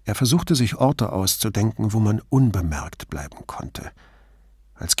 Er versuchte sich Orte auszudenken, wo man unbemerkt bleiben konnte.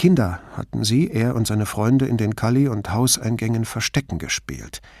 Als Kinder hatten er und seine Freunde in den Kalli- und Hauseingängen Verstecken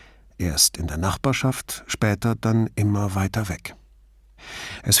gespielt. Erst in der Nachbarschaft, später dann immer weiter weg.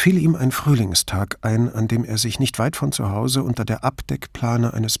 Es fiel ihm ein Frühlingstag ein, an dem er sich nicht weit von zu Hause unter der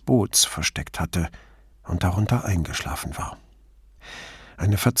Abdeckplane eines Boots versteckt hatte und darunter eingeschlafen war.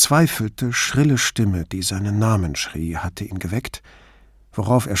 Eine verzweifelte, schrille Stimme, die seinen Namen schrie, hatte ihn geweckt,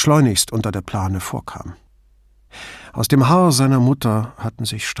 worauf er schleunigst unter der Plane vorkam. Aus dem Haar seiner Mutter hatten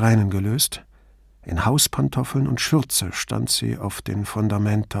sich Strähnen gelöst. In Hauspantoffeln und Schürze stand sie auf den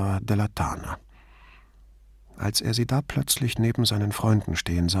Fondamenta della Tana. Als er sie da plötzlich neben seinen Freunden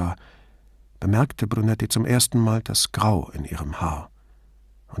stehen sah, bemerkte Brunetti zum ersten Mal das Grau in ihrem Haar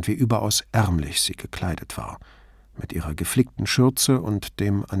und wie überaus ärmlich sie gekleidet war, mit ihrer geflickten Schürze und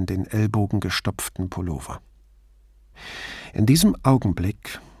dem an den Ellbogen gestopften Pullover. In diesem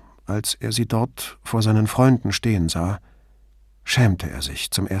Augenblick, als er sie dort vor seinen Freunden stehen sah, schämte er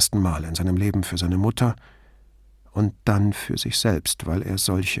sich zum ersten Mal in seinem Leben für seine Mutter und dann für sich selbst, weil er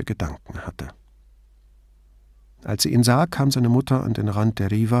solche Gedanken hatte. Als sie ihn sah, kam seine Mutter an den Rand der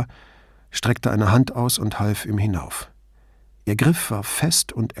Riva, streckte eine Hand aus und half ihm hinauf. Ihr Griff war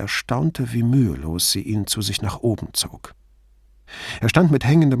fest und er staunte, wie mühelos sie ihn zu sich nach oben zog. Er stand mit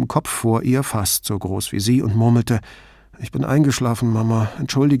hängendem Kopf vor ihr, fast so groß wie sie, und murmelte: »Ich bin eingeschlafen, Mama,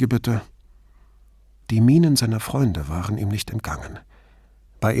 entschuldige bitte.« Die Mienen seiner Freunde waren ihm nicht entgangen.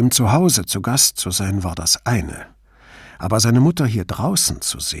 Bei ihm zu Hause zu Gast zu sein, war das eine. Aber seine Mutter hier draußen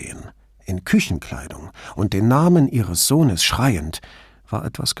zu sehen, in Küchenkleidung und den Namen ihres Sohnes schreiend, war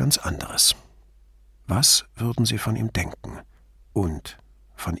etwas ganz anderes. Was würden sie von ihm denken? Und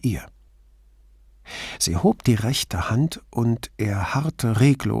von ihr? Sie hob die rechte Hand und er harrte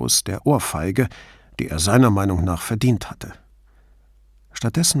reglos der Ohrfeige, die er seiner Meinung nach verdient hatte.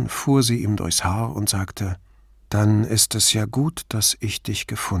 Stattdessen fuhr sie ihm durchs Haar und sagte: »Dann ist es ja gut, dass ich dich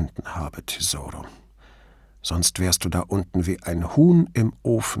gefunden habe, Tesoro. Sonst wärst du da unten wie ein Huhn im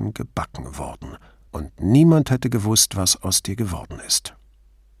Ofen gebacken worden, und niemand hätte gewusst, was aus dir geworden ist.«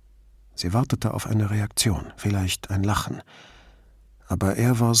 Sie wartete auf eine Reaktion, vielleicht ein Lachen, aber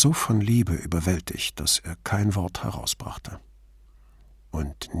er war so von Liebe überwältigt, dass er kein Wort herausbrachte.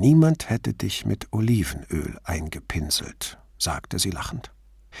 »Und niemand hätte dich mit Olivenöl eingepinselt«, sagte sie lachend.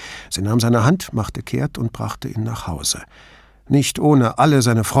 Sie nahm seine Hand, machte kehrt und brachte ihn nach Hause. Nicht ohne alle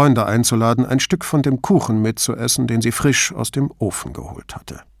seine Freunde einzuladen, ein Stück von dem Kuchen mitzuessen, den sie frisch aus dem Ofen geholt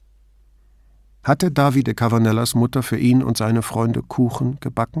hatte. Hatte Davide Cavanellas Mutter für ihn und seine Freunde Kuchen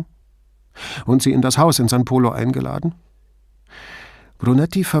gebacken? Und sie in das Haus in San Polo eingeladen?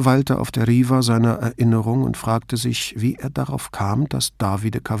 Brunetti verweilte auf der Riva seiner Erinnerung und fragte sich, wie er darauf kam, dass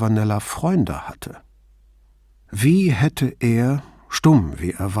Davide Cavanella Freunde hatte. Wie hätte er, stumm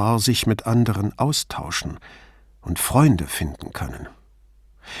wie er war, sich mit anderen austauschen und Freunde finden können?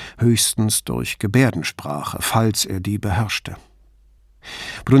 Höchstens durch Gebärdensprache, falls er die beherrschte.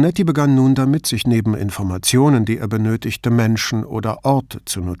 Brunetti begann nun damit, sich neben Informationen, die er benötigte, Menschen oder Orte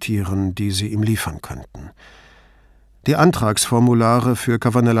zu notieren, die sie ihm liefern könnten. Die Antragsformulare für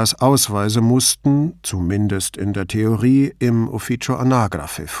Cavanellas Ausweise mussten, zumindest in der Theorie, im Ufficio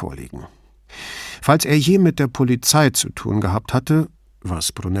Anagrafe vorliegen. Falls er je mit der Polizei zu tun gehabt hatte,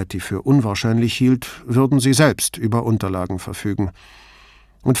 was Brunetti für unwahrscheinlich hielt, würden sie selbst über Unterlagen verfügen.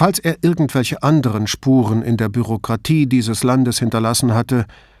 Und falls er irgendwelche anderen Spuren in der Bürokratie dieses Landes hinterlassen hatte,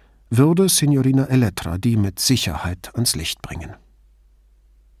 würde Signorina Elettra die mit Sicherheit ans Licht bringen.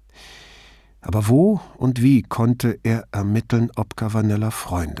 Aber wo und wie konnte er ermitteln, ob Cavanella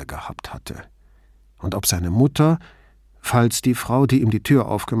Freunde gehabt hatte? Und ob seine Mutter, falls die Frau, die ihm die Tür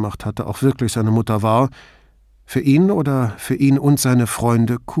aufgemacht hatte, auch wirklich seine Mutter war, für ihn oder für ihn und seine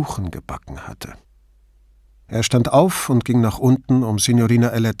Freunde Kuchen gebacken hatte. Er stand auf und ging nach unten, um Signorina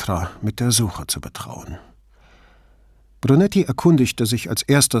Elettra mit der Suche zu betrauen. Brunetti erkundigte sich als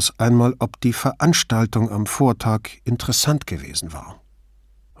erstes einmal, ob die Veranstaltung am Vortag interessant gewesen war.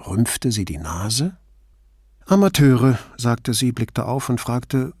 Rümpfte sie die Nase? »Amateure«, sagte sie, blickte auf und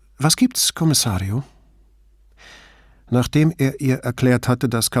fragte, »Was gibt's, Kommissario?« Nachdem er ihr erklärt hatte,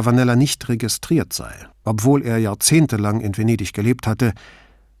 dass Cavanella nicht registriert sei, obwohl er jahrzehntelang in Venedig gelebt hatte,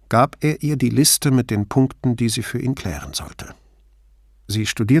 gab er ihr die Liste mit den Punkten, die sie für ihn klären sollte. Sie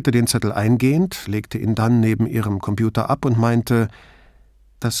studierte den Zettel eingehend, legte ihn dann neben ihrem Computer ab und meinte,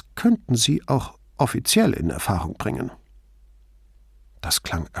 das könnten Sie auch offiziell in Erfahrung bringen. Das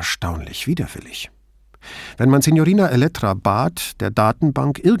klang erstaunlich widerwillig. Wenn man Signorina Elettra bat, der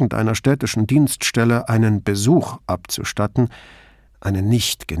Datenbank irgendeiner städtischen Dienststelle einen Besuch abzustatten, einen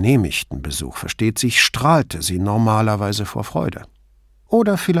nicht genehmigten Besuch, versteht sich, strahlte sie normalerweise vor Freude.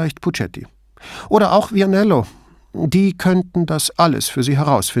 Oder vielleicht Puccetti. Oder auch Vianello. Die könnten das alles für sie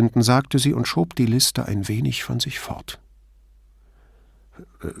herausfinden, sagte sie und schob die Liste ein wenig von sich fort.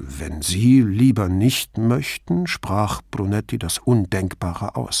 »Wenn Sie lieber nicht möchten«, sprach Brunetti das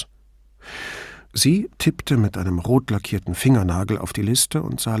Undenkbare aus. Sie tippte mit einem rot lackierten Fingernagel auf die Liste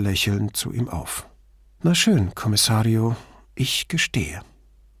und sah lächelnd zu ihm auf. »Na schön, Kommissario, ich gestehe.«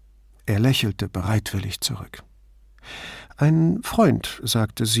 Er lächelte bereitwillig zurück. »Ein Freund«,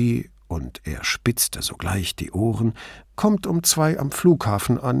 sagte sie, und er spitzte sogleich die Ohren, »kommt um 2 am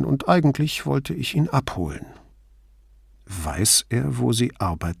Flughafen an, und eigentlich wollte ich ihn abholen.« »Weiß er, wo Sie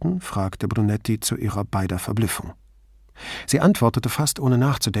arbeiten?« fragte Brunetti zu ihrer beider Verblüffung. Sie antwortete fast ohne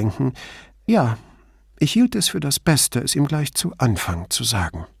nachzudenken, »Ja, ich hielt es für das Beste, es ihm gleich zu Anfang zu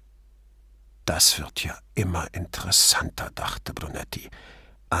sagen.« »Das wird ja immer interessanter«, dachte Brunetti.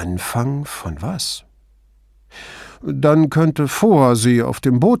 »Anfang von was?« »Dann könnte Foa Sie auf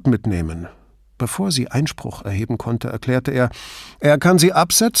dem Boot mitnehmen.« Bevor sie Einspruch erheben konnte, erklärte er kann Sie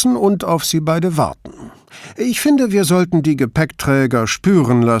absetzen und auf Sie beide warten. Ich finde, wir sollten die Gepäckträger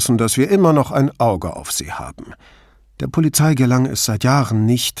spüren lassen, dass wir immer noch ein Auge auf sie haben. Der Polizei gelang es seit Jahren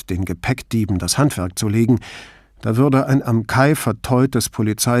nicht, den Gepäckdieben das Handwerk zu legen. Da würde ein am Kai verteutes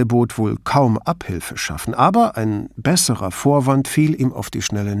Polizeiboot wohl kaum Abhilfe schaffen. Aber ein besserer Vorwand fiel ihm auf die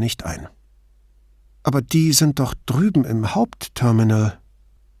Schnelle nicht ein. »Aber die sind doch drüben im Hauptterminal.«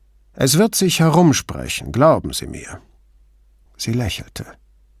 »Es wird sich herumsprechen, glauben Sie mir.« Sie lächelte.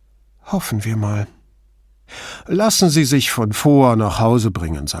 »Hoffen wir mal.« »Lassen Sie sich von Foa nach Hause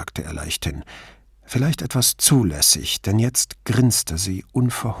bringen«, sagte er leichthin. Vielleicht etwas zulässig, denn jetzt grinste sie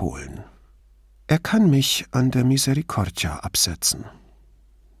unverhohlen. »Er kann mich an der Misericordia absetzen.«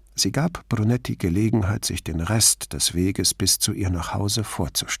 Sie gab Brunetti Gelegenheit, sich den Rest des Weges bis zu ihr nach Hause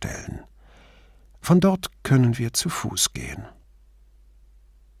vorzustellen. »Von dort können wir zu Fuß gehen.«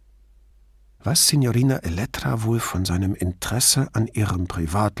 Was Signorina Elettra wohl von seinem Interesse an ihrem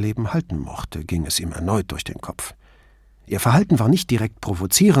Privatleben halten mochte, ging es ihm erneut durch den Kopf. Ihr Verhalten war nicht direkt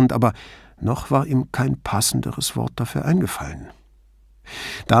provozierend, aber noch war ihm kein passenderes Wort dafür eingefallen.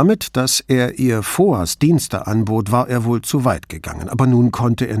 Damit, dass er ihr Foas Dienste anbot, war er wohl zu weit gegangen, aber nun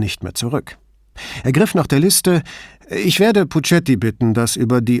konnte er nicht mehr zurück. Er griff nach der Liste. »Ich werde Puccetti bitten, das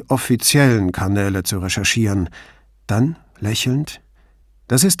über die offiziellen Kanäle zu recherchieren.« Dann, lächelnd,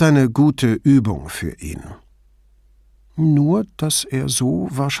 »Das ist eine gute Übung für ihn.« »Nur, dass er so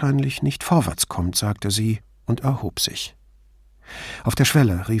wahrscheinlich nicht vorwärts kommt«, sagte sie und erhob sich. Auf der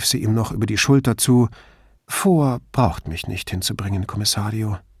Schwelle rief sie ihm noch über die Schulter zu, »Foa braucht mich nicht hinzubringen,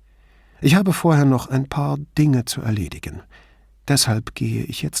 Kommissario. Ich habe vorher noch ein paar Dinge zu erledigen. Deshalb gehe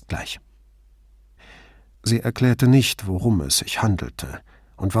ich jetzt gleich.« Sie erklärte nicht, worum es sich handelte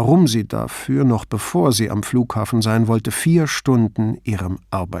und warum sie dafür, noch bevor sie am Flughafen sein wollte, 4 Stunden ihrem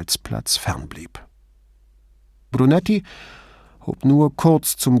Arbeitsplatz fernblieb. Brunetti hob nur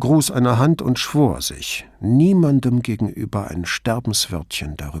kurz zum Gruß eine Hand und schwor sich, niemandem gegenüber ein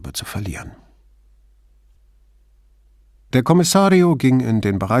Sterbenswörtchen darüber zu verlieren. Der Kommissario ging in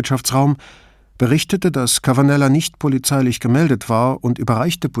den Bereitschaftsraum, berichtete, dass Cavanella nicht polizeilich gemeldet war und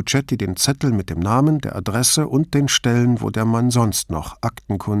überreichte Puccetti den Zettel mit dem Namen, der Adresse und den Stellen, wo der Mann sonst noch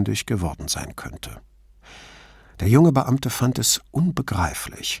aktenkundig geworden sein könnte. Der junge Beamte fand es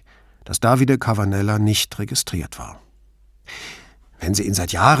unbegreiflich, dass Davide Cavanella nicht registriert war. »Wenn Sie ihn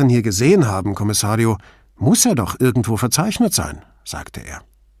seit Jahren hier gesehen haben, Kommissario, muss er doch irgendwo verzeichnet sein«, sagte er.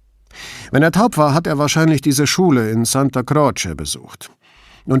 »Wenn er taub war, hat er wahrscheinlich diese Schule in Santa Croce besucht.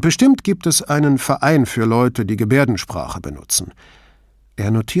 Und bestimmt gibt es einen Verein für Leute, die Gebärdensprache benutzen.« Er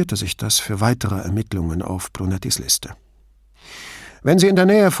notierte sich das für weitere Ermittlungen auf Brunettis Liste. Wenn Sie in der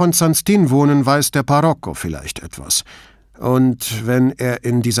Nähe von Sanstin wohnen, weiß der Parocco vielleicht etwas. Und wenn er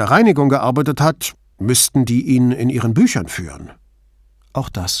in dieser Reinigung gearbeitet hat, müssten die ihn in ihren Büchern führen. Auch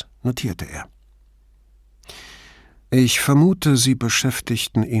das notierte er. »Ich vermute, Sie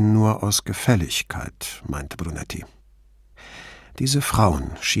beschäftigten ihn nur aus Gefälligkeit«, meinte Brunetti. Diese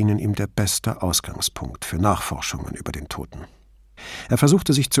Frauen schienen ihm der beste Ausgangspunkt für Nachforschungen über den Toten. Er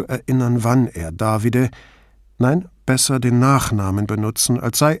versuchte sich zu erinnern, wann er Davide, nein, besser den Nachnamen benutzen,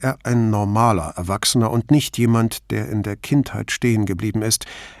 als sei er ein normaler Erwachsener und nicht jemand, der in der Kindheit stehen geblieben ist,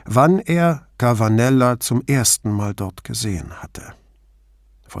 wann er Cavanella zum ersten Mal dort gesehen hatte.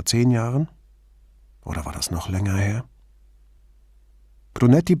 Vor 10 Jahren? Oder war das noch länger her?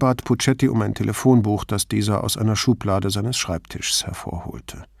 Brunetti bat Puccetti um ein Telefonbuch, das dieser aus einer Schublade seines Schreibtischs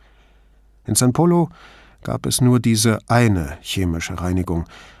hervorholte. In San Polo gab es nur diese eine chemische Reinigung.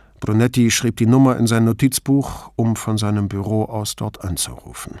 Brunetti schrieb die Nummer in sein Notizbuch, um von seinem Büro aus dort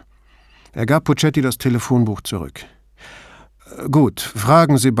anzurufen. Er gab Puccetti das Telefonbuch zurück. »Gut,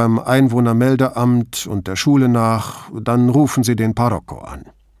 fragen Sie beim Einwohnermeldeamt und der Schule nach, dann rufen Sie den Parocco an.«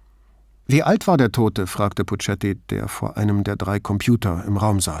 »Wie alt war der Tote?« fragte Puccetti, der vor einem der 3 Computer im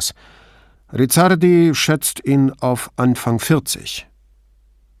Raum saß. »Rizzardi schätzt ihn auf Anfang 40.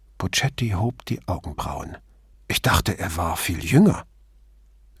 Puccetti hob die Augenbrauen. »Ich dachte, er war viel jünger.«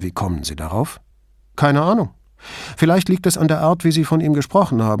 »Wie kommen Sie darauf?« »Keine Ahnung. Vielleicht liegt es an der Art, wie Sie von ihm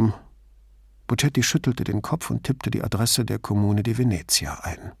gesprochen haben.« Puccetti schüttelte den Kopf und tippte die Adresse der Comune di Venezia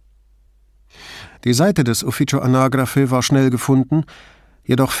ein. Die Seite des Ufficio Anagrafe war schnell gefunden,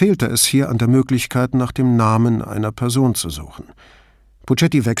 jedoch fehlte es hier an der Möglichkeit, nach dem Namen einer Person zu suchen.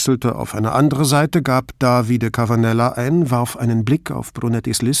 Puccetti wechselte auf eine andere Seite, gab Davide Cavanella ein, warf einen Blick auf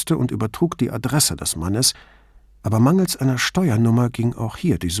Brunettis Liste und übertrug die Adresse des Mannes, aber mangels einer Steuernummer ging auch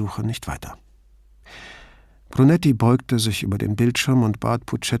hier die Suche nicht weiter. Brunetti beugte sich über den Bildschirm und bat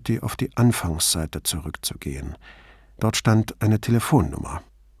Puccetti, auf die Anfangsseite zurückzugehen. Dort stand eine Telefonnummer,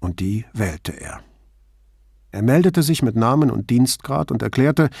 und die wählte er. Er meldete sich mit Namen und Dienstgrad und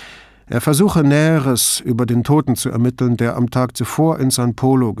erklärte, er versuche Näheres über den Toten zu ermitteln, der am Tag zuvor in San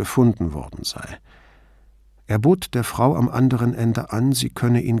Polo gefunden worden sei. Er bot der Frau am anderen Ende an, sie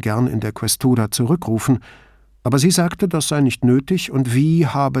könne ihn gern in der Questura zurückrufen, aber sie sagte, das sei nicht nötig und wie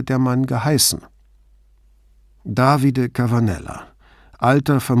habe der Mann geheißen. Davide Cavanella,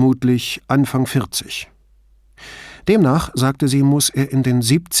 Alter vermutlich Anfang 40. Demnach, sagte sie, muss er in den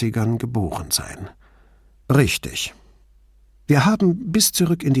 70ern geboren sein. Richtig. Wir haben bis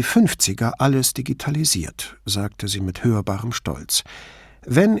zurück in die 50er alles digitalisiert, sagte sie mit hörbarem Stolz.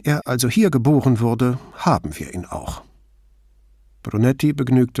 Wenn er also hier geboren wurde, haben wir ihn auch. Brunetti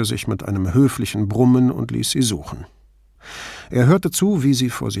begnügte sich mit einem höflichen Brummen und ließ sie suchen. Er hörte zu, wie sie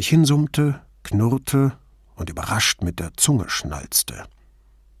vor sich hinsummte, knurrte und überrascht mit der Zunge schnalzte.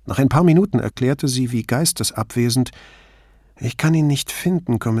 Nach ein paar Minuten erklärte sie wie geistesabwesend, »Ich kann ihn nicht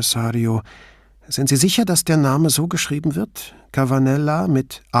finden, Kommissario. Sind Sie sicher, dass der Name so geschrieben wird? Cavanella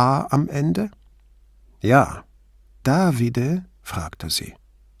mit A am Ende?« »Ja.« »Davide?« fragte sie.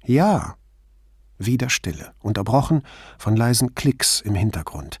 »Ja.« Wieder Stille, unterbrochen von leisen Klicks im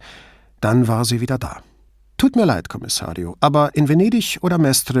Hintergrund. Dann war sie wieder da. »Tut mir leid, Kommissario, aber in Venedig oder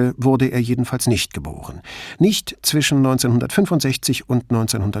Mestre wurde er jedenfalls nicht geboren. Nicht zwischen 1965 und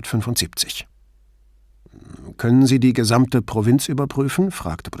 1975. »Können Sie die gesamte Provinz überprüfen?«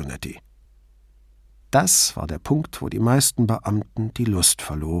 fragte Brunetti. Das war der Punkt, wo die meisten Beamten die Lust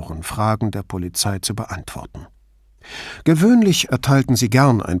verloren, Fragen der Polizei zu beantworten. Gewöhnlich erteilten sie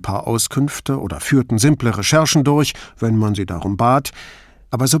gern ein paar Auskünfte oder führten simple Recherchen durch, wenn man sie darum bat,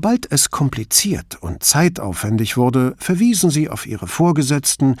 aber sobald es kompliziert und zeitaufwendig wurde, verwiesen sie auf ihre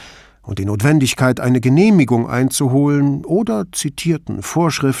Vorgesetzten und die Notwendigkeit, eine Genehmigung einzuholen, oder zitierten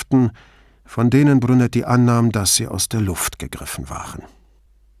Vorschriften, von denen Brunetti annahm, dass sie aus der Luft gegriffen waren.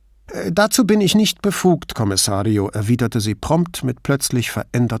 »Dazu bin ich nicht befugt, Kommissario«, erwiderte sie prompt mit plötzlich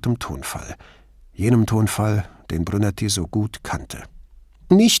verändertem Tonfall. Jenem Tonfall, den Brunetti so gut kannte.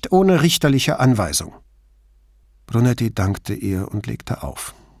 »Nicht ohne richterliche Anweisung.« Brunetti dankte ihr und legte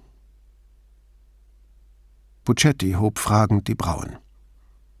auf. Puccetti hob fragend die Brauen.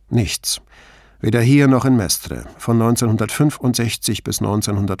 »Nichts. Weder hier noch in Mestre. Von 1965 bis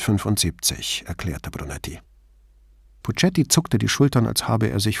 1975«, erklärte Brunetti. Puccetti zuckte die Schultern, als habe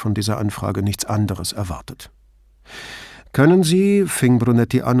er sich von dieser Anfrage nichts anderes erwartet. »Können Sie«, fing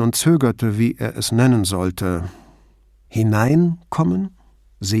Brunetti an und zögerte, wie er es nennen sollte, »hineinkommen?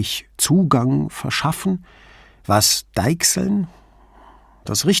 Sich Zugang verschaffen? Was deichseln?«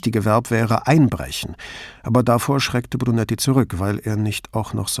 Das richtige Verb wäre einbrechen, aber davor schreckte Brunetti zurück, weil er nicht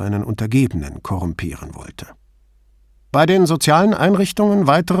auch noch seinen Untergebenen korrumpieren wollte. »Bei den sozialen Einrichtungen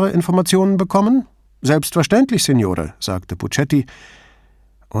weitere Informationen bekommen?« »Selbstverständlich, Signore«, sagte Puccetti,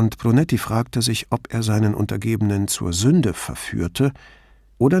 und Brunetti fragte sich, ob er seinen Untergebenen zur Sünde verführte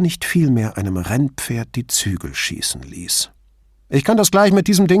oder nicht vielmehr einem Rennpferd die Zügel schießen ließ. »Ich kann das gleich mit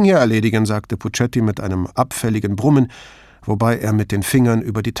diesem Ding hier erledigen«, sagte Puccetti mit einem abfälligen Brummen, wobei er mit den Fingern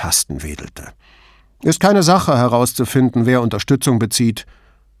über die Tasten wedelte. »Ist keine Sache herauszufinden, wer Unterstützung bezieht.«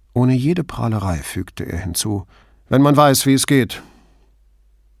 Ohne jede Prahlerei fügte er hinzu, »wenn man weiß, wie es geht.«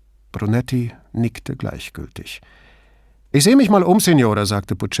 Brunetti nickte gleichgültig. »Ich sehe mich mal um, Signore«,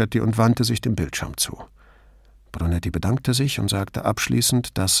 sagte Puccetti und wandte sich dem Bildschirm zu. Brunetti bedankte sich und sagte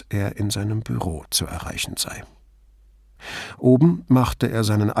abschließend, dass er in seinem Büro zu erreichen sei. Oben machte er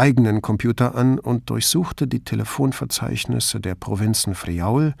seinen eigenen Computer an und durchsuchte die Telefonverzeichnisse der Provinzen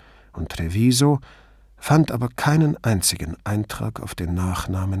Friaul und Treviso, fand aber keinen einzigen Eintrag auf den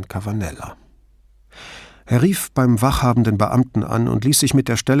Nachnamen Cavanella. Er rief beim wachhabenden Beamten an und ließ sich mit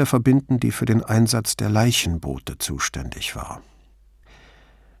der Stelle verbinden, die für den Einsatz der Leichenboote zuständig war.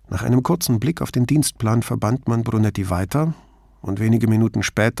 Nach einem kurzen Blick auf den Dienstplan verband man Brunetti weiter, und wenige Minuten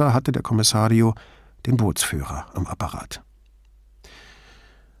später hatte der Kommissario den Bootsführer am Apparat.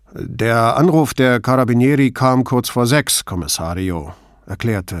 »Der Anruf der Carabinieri kam kurz vor 6, Kommissario«,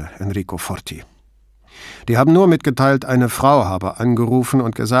 erklärte Enrico Forti. »Die haben nur mitgeteilt, eine Frau habe angerufen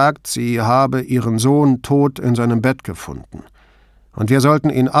und gesagt, sie habe ihren Sohn tot in seinem Bett gefunden. Und wir sollten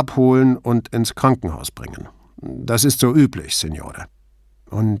ihn abholen und ins Krankenhaus bringen. Das ist so üblich, Signore.«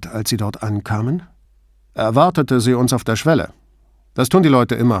 »Und als Sie dort ankamen?« »Erwartete sie uns auf der Schwelle. Das tun die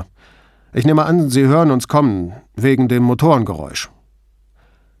Leute immer. Ich nehme an, Sie hören uns kommen, wegen dem Motorengeräusch.«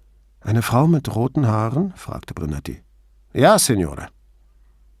 »Eine Frau mit roten Haaren?« fragte Brunetti. »Ja, Signore.«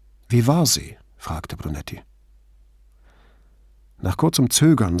 »Wie war sie?« fragte Brunetti. Nach kurzem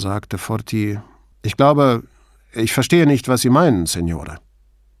Zögern sagte Forti, »Ich glaube, ich verstehe nicht, was Sie meinen, Signore.«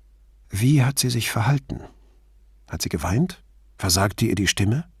 »Wie hat sie sich verhalten? Hat sie geweint? Versagte ihr die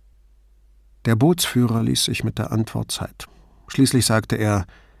Stimme?« Der Bootsführer ließ sich mit der Antwort Zeit. Schließlich sagte er,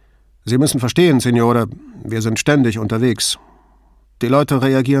 »Sie müssen verstehen, Signore, wir sind ständig unterwegs. Die Leute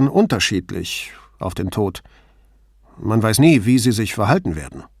reagieren unterschiedlich auf den Tod. Man weiß nie, wie sie sich verhalten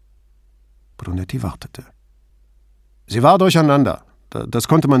werden.« Brunetti wartete. »Sie war durcheinander, das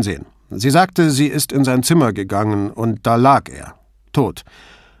konnte man sehen. Sie sagte, sie ist in sein Zimmer gegangen und da lag er, tot.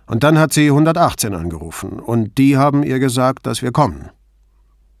 Und dann hat sie 118 angerufen und die haben ihr gesagt, dass wir kommen.«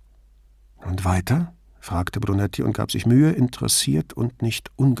 »Und weiter?« fragte Brunetti und gab sich Mühe, interessiert und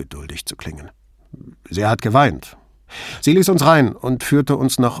nicht ungeduldig zu klingen. »Sie hat geweint. Sie ließ uns rein und führte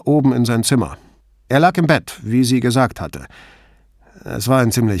uns nach oben in sein Zimmer. Er lag im Bett, wie sie gesagt hatte. Es war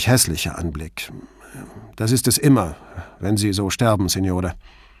ein ziemlich hässlicher Anblick. Das ist es immer, wenn Sie so sterben, Signore.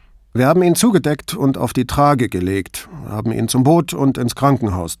 Wir haben ihn zugedeckt und auf die Trage gelegt, haben ihn zum Boot und ins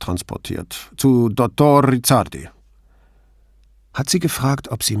Krankenhaus transportiert, zu Dottor Rizzardi.« »Hat sie gefragt,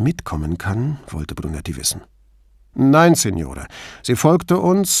 ob sie mitkommen kann?« wollte Brunetti wissen. »Nein, Signore. Sie folgte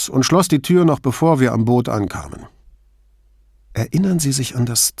uns und schloss die Tür noch bevor wir am Boot ankamen.« »Erinnern Sie sich an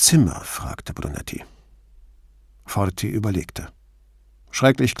das Zimmer?« fragte Brunetti. Forti überlegte.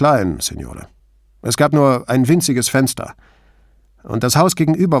 »Schrecklich klein, Signore. Es gab nur ein winziges Fenster. Und das Haus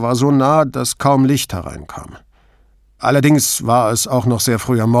gegenüber war so nah, dass kaum Licht hereinkam. Allerdings war es auch noch sehr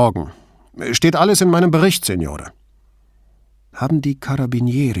früh am Morgen. Steht alles in meinem Bericht, Signore.« »Haben die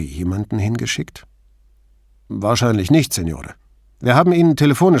Carabinieri jemanden hingeschickt?« »Wahrscheinlich nicht, Signore. Wir haben Ihnen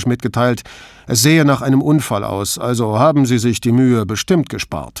telefonisch mitgeteilt, es sehe nach einem Unfall aus, also haben Sie sich die Mühe bestimmt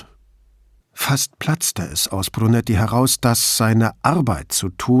gespart.« Fast platzte es aus Brunetti heraus, das seine Arbeit zu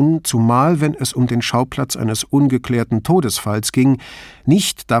tun, zumal, wenn es um den Schauplatz eines ungeklärten Todesfalls ging,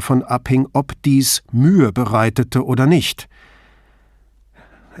 nicht davon abhing, ob dies Mühe bereitete oder nicht.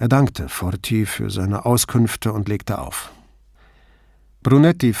 Er dankte Forti für seine Auskünfte und legte auf.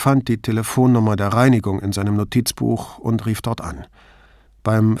 Brunetti fand die Telefonnummer der Reinigung in seinem Notizbuch und rief dort an.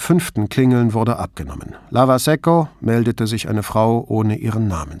 Beim 5. Klingeln wurde abgenommen. Lava Secco meldete sich eine Frau, ohne ihren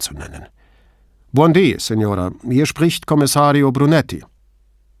Namen zu nennen. »Buondì, Signora, hier spricht Kommissario Brunetti.«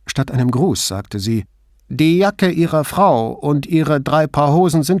 Statt einem Gruß sagte sie, »Die Jacke Ihrer Frau und Ihre 3 Paar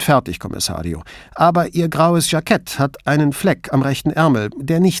Hosen sind fertig, Kommissario. Aber Ihr graues Jackett hat einen Fleck am rechten Ärmel,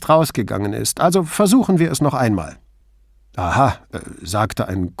 der nicht rausgegangen ist. Also versuchen wir es noch einmal.« »Aha«, sagte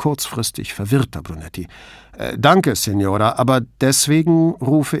ein kurzfristig verwirrter Brunetti. »Danke, Signora, aber deswegen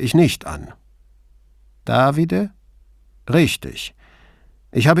rufe ich nicht an.« »Davide?« »Richtig.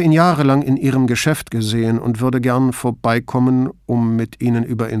 Ich habe ihn jahrelang in Ihrem Geschäft gesehen und würde gern vorbeikommen, um mit Ihnen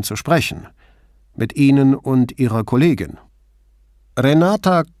über ihn zu sprechen. Mit Ihnen und Ihrer Kollegin.«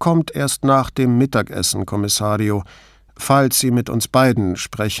 »Renata kommt erst nach dem Mittagessen, Kommissario. falls Sie mit uns beiden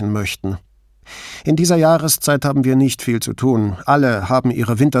sprechen möchten. In dieser Jahreszeit haben wir nicht viel zu tun. Alle haben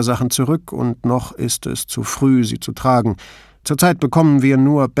ihre Wintersachen zurück und noch ist es zu früh, sie zu tragen. Zurzeit bekommen wir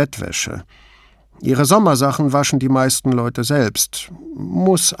nur Bettwäsche. Ihre Sommersachen waschen die meisten Leute selbst.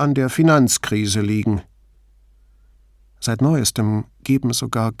 Muss an der Finanzkrise liegen. Seit Neuestem geben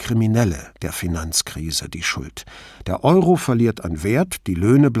sogar Kriminelle der Finanzkrise die Schuld. Der Euro verliert an Wert, die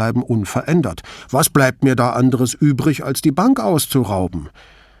Löhne bleiben unverändert. Was bleibt mir da anderes übrig, als die Bank auszurauben?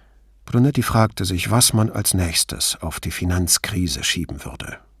 Brunetti fragte sich, was man als nächstes auf die Finanzkrise schieben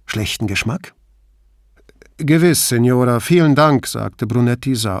würde. Schlechten Geschmack? »Gewiss, Signora, vielen Dank«, sagte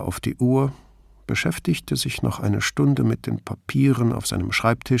Brunetti, sah auf die Uhr, beschäftigte sich noch eine Stunde mit den Papieren auf seinem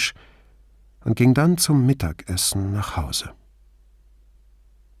Schreibtisch und ging dann zum Mittagessen nach Hause.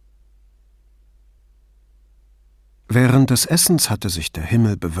 Während des Essens hatte sich der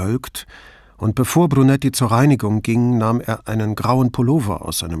Himmel bewölkt, und bevor Brunetti zur Reinigung ging, nahm er einen grauen Pullover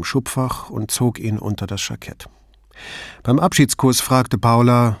aus seinem Schubfach und zog ihn unter das Jackett. Beim Abschiedskuss fragte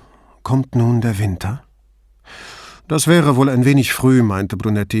Paula, »Kommt nun der Winter?« »Das wäre wohl ein wenig früh«, meinte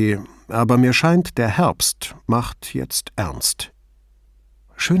Brunetti, »aber mir scheint, der Herbst macht jetzt ernst.«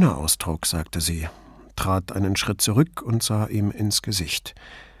 »Schöner Ausdruck«, sagte sie, trat einen Schritt zurück und sah ihm ins Gesicht.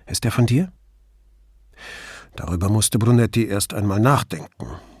 »Ist er von dir?« Darüber musste Brunetti erst einmal nachdenken.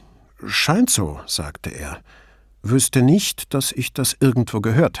 »Scheint so«, sagte er, »wüsste nicht, dass ich das irgendwo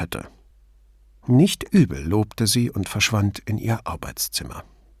gehört hätte.« Nicht übel, lobte sie und verschwand in ihr Arbeitszimmer.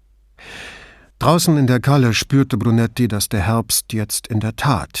 Draußen in der Kalle spürte Brunetti, dass der Herbst jetzt in der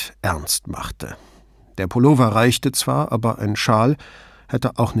Tat ernst machte. Der Pullover reichte zwar, aber ein Schal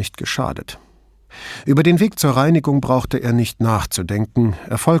hätte auch nicht geschadet. Über den Weg zur Reinigung brauchte er nicht nachzudenken,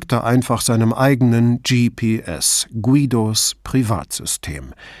 er folgte einfach seinem eigenen GPS, Guidos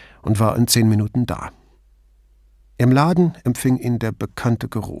Privatsystem, und war in 10 Minuten da. Im Laden empfing ihn der bekannte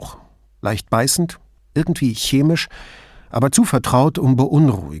Geruch. Leicht beißend, irgendwie chemisch, aber zu vertraut, um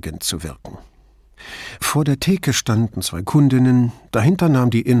beunruhigend zu wirken. Vor der Theke standen 2 Kundinnen, dahinter nahm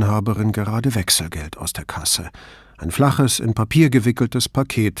die Inhaberin gerade Wechselgeld aus der Kasse. Ein flaches, in Papier gewickeltes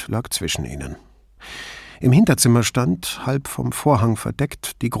Paket lag zwischen ihnen. Im Hinterzimmer stand, halb vom Vorhang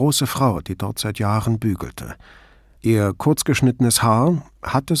verdeckt, die große Frau, die dort seit Jahren bügelte. Ihr kurzgeschnittenes Haar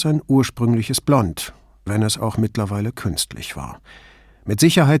hatte sein ursprüngliches Blond, wenn es auch mittlerweile künstlich war. Mit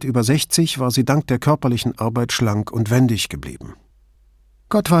Sicherheit über 60 war sie dank der körperlichen Arbeit schlank und wendig geblieben.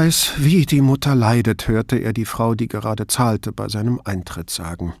 Gott weiß, wie die Mutter leidet, hörte er die Frau, die gerade zahlte, bei seinem Eintritt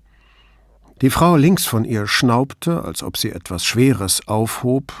sagen. Die Frau links von ihr schnaubte, als ob sie etwas Schweres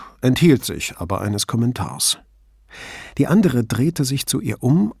aufhob, enthielt sich aber eines Kommentars. Die andere drehte sich zu ihr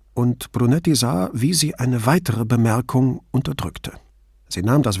um, und Brunetti sah, wie sie eine weitere Bemerkung unterdrückte. Sie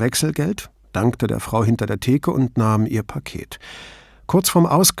nahm das Wechselgeld, dankte der Frau hinter der Theke und nahm ihr Paket. Kurz vorm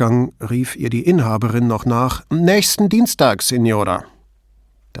Ausgang rief ihr die Inhaberin noch nach, »Nächsten Dienstag, Signora!«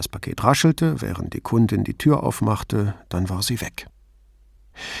 Das Paket raschelte, während die Kundin die Tür aufmachte, dann war sie weg.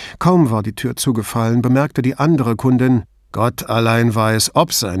 Kaum war die Tür zugefallen, bemerkte die andere Kundin, Gott allein weiß,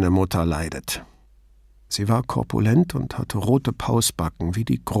 ob seine Mutter leidet. Sie war korpulent und hatte rote Pausbacken wie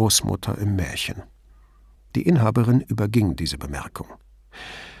die Großmutter im Märchen. Die Inhaberin überging diese Bemerkung.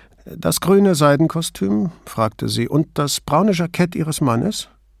 »Das grüne Seidenkostüm?« fragte sie. »Und das braune Jackett Ihres Mannes?«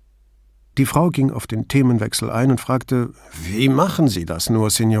 Die Frau ging auf den Themenwechsel ein und fragte, »Wie machen Sie das nur,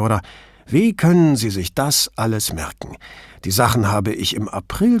 Signora? Wie können Sie sich das alles merken? Die Sachen habe ich im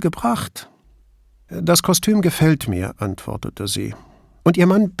April gebracht.« »Das Kostüm gefällt mir«, antwortete sie. »Und Ihr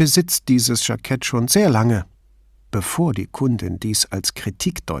Mann besitzt dieses Jackett schon sehr lange.« Bevor die Kundin dies als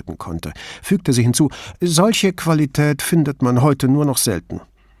Kritik deuten konnte, fügte sie hinzu, »Solche Qualität findet man heute nur noch selten.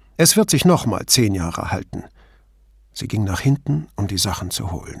 Es wird sich noch mal 10 Jahre halten.« Sie ging nach hinten, um die Sachen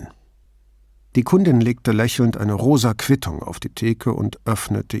zu holen. Die Kundin legte lächelnd eine rosa Quittung auf die Theke und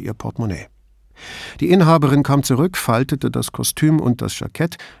öffnete ihr Portemonnaie. Die Inhaberin kam zurück, faltete das Kostüm und das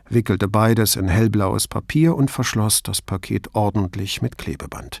Jackett, wickelte beides in hellblaues Papier und verschloss das Paket ordentlich mit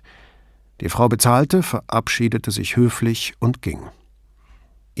Klebeband. Die Frau bezahlte, verabschiedete sich höflich und ging.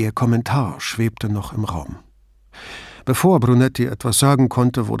 Ihr Kommentar schwebte noch im Raum. Bevor Brunetti etwas sagen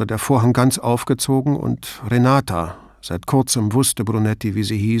konnte, wurde der Vorhang ganz aufgezogen und Renata, seit kurzem wusste Brunetti, wie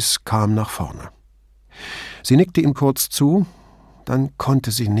sie hieß, kam nach vorne. Sie nickte ihm kurz zu, dann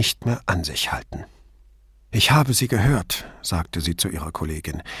konnte sie nicht mehr an sich halten. »Ich habe Sie gehört«, sagte sie zu ihrer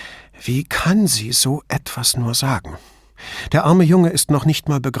Kollegin. »Wie kann sie so etwas nur sagen? Der arme Junge ist noch nicht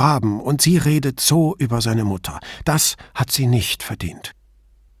mal begraben, und sie redet so über seine Mutter. Das hat sie nicht verdient.«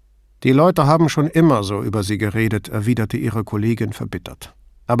 »Die Leute haben schon immer so über sie geredet«, erwiderte ihre Kollegin verbittert.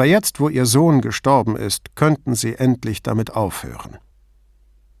 Aber jetzt, wo ihr Sohn gestorben ist, könnten Sie endlich damit aufhören.«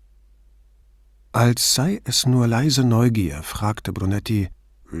 Als sei es nur leise Neugier, fragte Brunetti: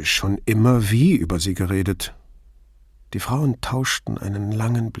 »Schon immer wie über Sie geredet?« Die Frauen tauschten einen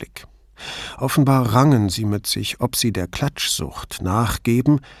langen Blick. Offenbar rangen sie mit sich, ob sie der Klatschsucht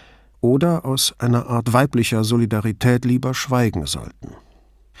nachgeben oder aus einer Art weiblicher Solidarität lieber schweigen sollten.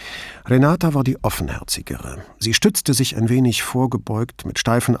 Renata war die offenherzigere. Sie stützte sich ein wenig vorgebeugt mit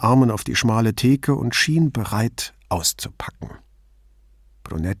steifen Armen auf die schmale Theke und schien bereit, auszupacken.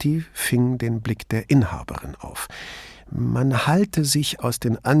 Brunetti fing den Blick der Inhaberin auf. Man halte sich aus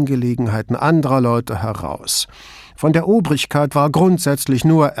den Angelegenheiten anderer Leute heraus. Von der Obrigkeit war grundsätzlich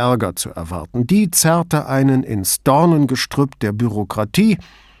nur Ärger zu erwarten. Die zerrte einen ins Dornengestrüpp der Bürokratie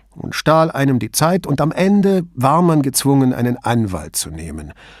und stahl einem die Zeit, und am Ende war man gezwungen, einen Anwalt zu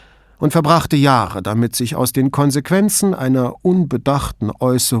nehmen und verbrachte Jahre damit, sich aus den Konsequenzen einer unbedachten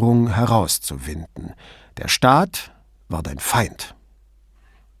Äußerung herauszuwinden. Der Staat war dein Feind.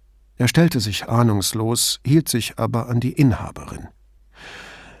 Er stellte sich ahnungslos, hielt sich aber an die Inhaberin.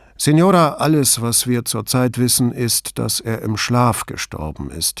 »Signora, alles, was wir zurzeit wissen, ist, dass er im Schlaf gestorben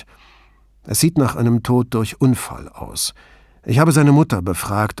ist. Es sieht nach einem Tod durch Unfall aus. Ich habe seine Mutter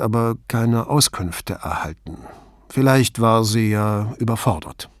befragt, aber keine Auskünfte erhalten. Vielleicht war sie ja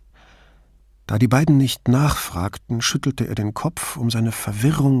überfordert.« Da die beiden nicht nachfragten, schüttelte er den Kopf, um seine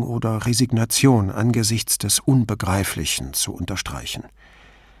Verwirrung oder Resignation angesichts des Unbegreiflichen zu unterstreichen.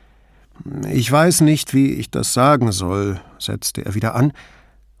 »Ich weiß nicht, wie ich das sagen soll«, setzte er wieder an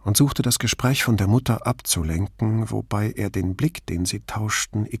und suchte das Gespräch von der Mutter abzulenken, wobei er den Blick, den sie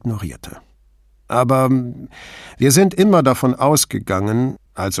tauschten, ignorierte. »Aber wir sind immer davon ausgegangen,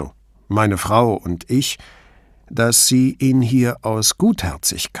 also meine Frau und ich, dass Sie ihn hier aus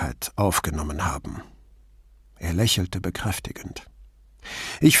Gutherzigkeit aufgenommen haben.« Er lächelte bekräftigend.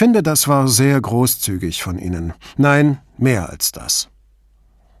 »Ich finde, das war sehr großzügig von Ihnen. Nein, mehr als das.«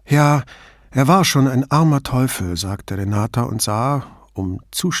 »Ja, er war schon ein armer Teufel«, sagte Renata und sah, um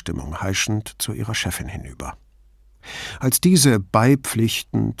Zustimmung heischend, zu ihrer Chefin hinüber. Als diese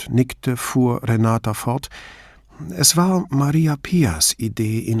beipflichtend nickte, fuhr Renata fort: »Es war Maria Pias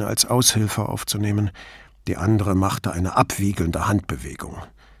Idee, ihn als Aushilfe aufzunehmen.« Die andere machte eine abwiegelnde Handbewegung.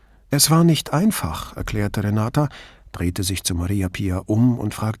 »Es war nicht einfach«, erklärte Renata, drehte sich zu Maria Pia um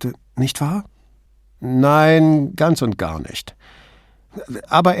und fragte: »Nicht wahr?« »Nein, ganz und gar nicht.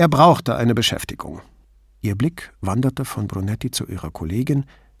 Aber er brauchte eine Beschäftigung.« Ihr Blick wanderte von Brunetti zu ihrer Kollegin,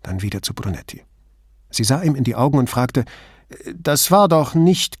 dann wieder zu Brunetti. Sie sah ihm in die Augen und fragte: »Das war doch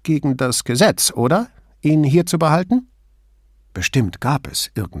nicht gegen das Gesetz, oder, ihn hier zu behalten?« Bestimmt gab es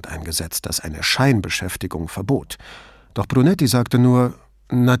irgendein Gesetz, das eine Scheinbeschäftigung verbot. Doch Brunetti sagte nur: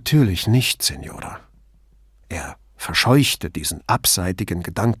 »Natürlich nicht, Signora.« Er verscheuchte diesen abseitigen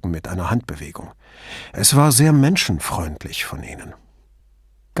Gedanken mit einer Handbewegung. Es war sehr menschenfreundlich von ihnen.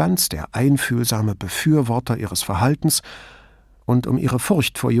 Ganz der einfühlsame Befürworter ihres Verhaltens, und um ihre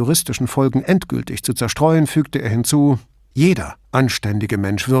Furcht vor juristischen Folgen endgültig zu zerstreuen, fügte er hinzu: Jeder anständige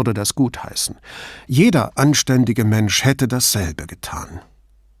Mensch würde das gutheißen. Jeder anständige Mensch hätte dasselbe getan.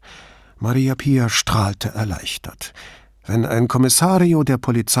 Maria Pia strahlte erleichtert. Wenn ein Kommissario der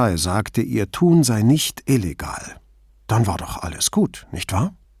Polizei sagte, ihr Tun sei nicht illegal, dann war doch alles gut, nicht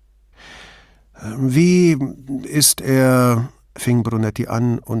wahr? »Wie ist er«, fing Brunetti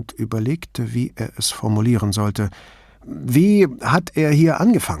an und überlegte, wie er es formulieren sollte. »Wie hat er hier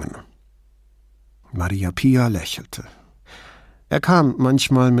angefangen?« Maria Pia lächelte. »Er kam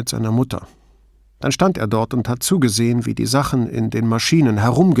manchmal mit seiner Mutter. Dann stand er dort und hat zugesehen, wie die Sachen in den Maschinen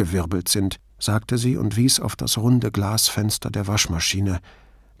herumgewirbelt sind«, sagte sie und wies auf das runde Glasfenster der Waschmaschine,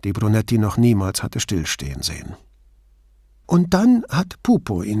 die Brunetti noch niemals hatte stillstehen sehen. »Und dann hat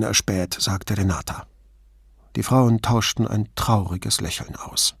Pupo ihn erspäht«, sagte Renata. Die Frauen tauschten ein trauriges Lächeln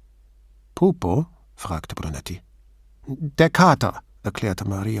aus. »Pupo?« fragte Brunetti. »Der Kater«, erklärte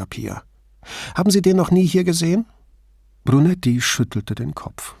Maria Pia. »Haben Sie den noch nie hier gesehen?« Brunetti schüttelte den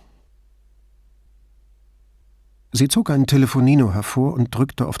Kopf. Sie zog ein Telefonino hervor und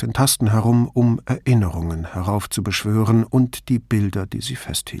drückte auf den Tasten herum, um Erinnerungen heraufzubeschwören und die Bilder, die sie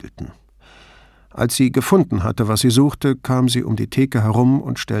festhielten. Als sie gefunden hatte, was sie suchte, kam sie um die Theke herum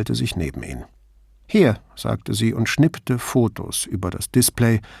und stellte sich neben ihn. »Hier«, sagte sie und schnippte Fotos über das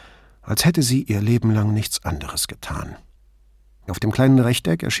Display, als hätte sie ihr Leben lang nichts anderes getan. Auf dem kleinen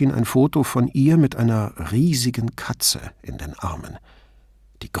Rechteck erschien ein Foto von ihr mit einer riesigen Katze in den Armen.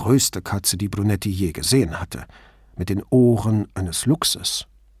 Die größte Katze, die Brunetti je gesehen hatte, mit den Ohren eines Luchses.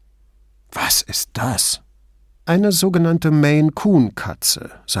 »Was ist das?« »Eine sogenannte Maine-Coon-Katze«,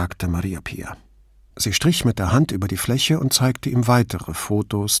 sagte Maria Pia. Sie strich mit der Hand über die Fläche und zeigte ihm weitere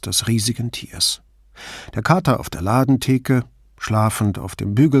Fotos des riesigen Tiers. Der Kater auf der Ladentheke, schlafend auf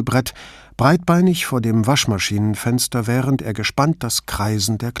dem Bügelbrett, breitbeinig vor dem Waschmaschinenfenster, während er gespannt das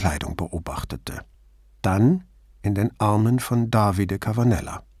Kreisen der Kleidung beobachtete. Dann in den Armen von Davide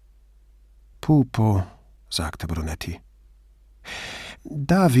Cavanella. »Pupo«, sagte Brunetti.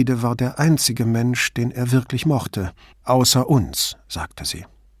 »Davide war der einzige Mensch, den er wirklich mochte, außer uns«, sagte sie.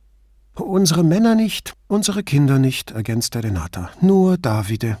 »Unsere Männer nicht, unsere Kinder nicht«, ergänzte Renata, »nur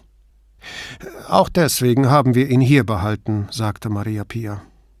Davide.« »Auch deswegen haben wir ihn hier behalten«, sagte Maria Pia.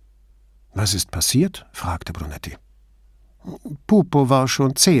 »Was ist passiert?«, fragte Brunetti. »Pupo war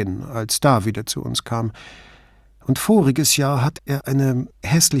schon 10, als Davide zu uns kam. Und voriges Jahr hat er eine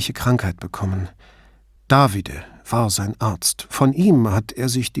hässliche Krankheit bekommen. Davide war sein Arzt. Von ihm hat er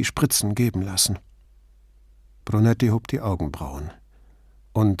sich die Spritzen geben lassen.« Brunetti hob die Augenbrauen.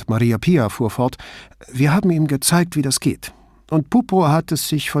 Und Maria Pia fuhr fort: »Wir haben ihm gezeigt, wie das geht. Und Pupo hat es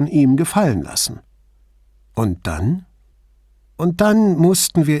sich von ihm gefallen lassen.« »Und dann?« »Und dann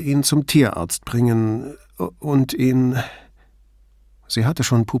mussten wir ihn zum Tierarzt bringen und ihn...« Sie hatte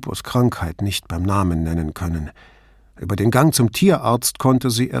schon Pupos Krankheit nicht beim Namen nennen können. Über den Gang zum Tierarzt konnte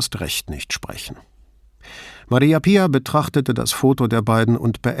sie erst recht nicht sprechen. Maria Pia betrachtete das Foto der beiden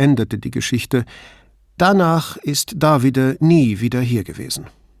und beendete die Geschichte: »Danach ist Davide nie wieder hier gewesen.«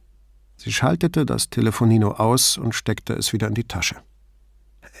 Sie schaltete das Telefonino aus und steckte es wieder in die Tasche.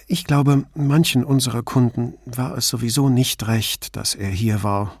 »Ich glaube, manchen unserer Kunden war es sowieso nicht recht, dass er hier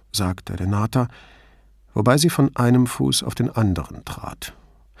war«, sagte Renata, wobei sie von einem Fuß auf den anderen trat.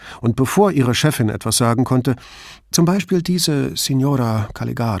 Und bevor ihre Chefin etwas sagen konnte, zum Beispiel diese Signora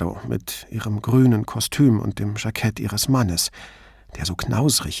Caligaro mit ihrem grünen Kostüm und dem Jackett ihres Mannes, der so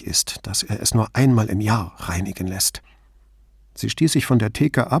knausrig ist, dass er es nur einmal im Jahr reinigen lässt. Sie stieß sich von der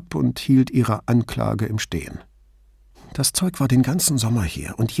Theke ab und hielt ihre Anklage im Stehen. Das Zeug war den ganzen Sommer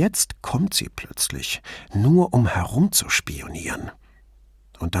hier, und jetzt kommt sie plötzlich, nur um herumzuspionieren.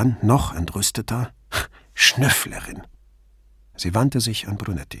 Und dann noch entrüsteter: Schnüfflerin. Sie wandte sich an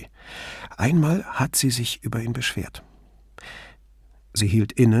Brunetti. Einmal hat sie sich über ihn beschwert. Sie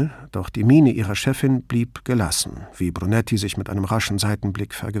hielt inne, doch die Miene ihrer Chefin blieb gelassen, wie Brunetti sich mit einem raschen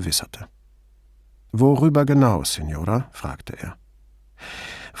Seitenblick vergewisserte. »Worüber genau, Signora?« fragte er.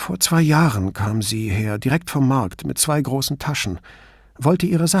 »Vor 2 Jahren kam sie her, direkt vom Markt, mit 2 großen Taschen, wollte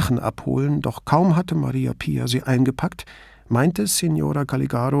ihre Sachen abholen, doch kaum hatte Maria Pia sie eingepackt, meinte Signora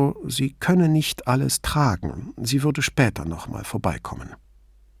Caligaro, sie könne nicht alles tragen, sie würde später noch mal vorbeikommen.«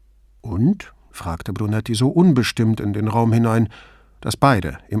 »Und?«, fragte Brunetti so unbestimmt in den Raum hinein, dass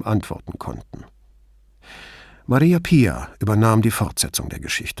beide ihm antworten konnten. Maria Pia übernahm die Fortsetzung der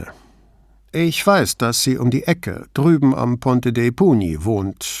Geschichte. »Ich weiß, dass sie um die Ecke, drüben am Ponte dei Pugni,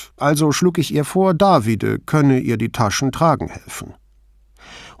 wohnt, also schlug ich ihr vor, Davide könne ihr die Taschen tragen helfen.«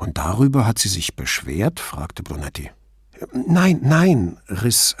 »Und darüber hat sie sich beschwert?«, fragte Brunetti. »Nein«,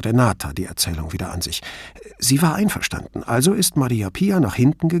 riss Renata die Erzählung wieder an sich. »Sie war einverstanden, also ist Maria Pia nach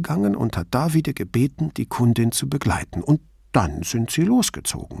hinten gegangen und hat Davide gebeten, die Kundin zu begleiten, und dann sind sie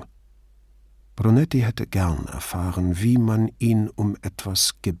losgezogen.« Brunetti hätte gern erfahren, wie man ihn um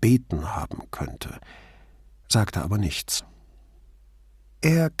etwas gebeten haben könnte, sagte aber nichts.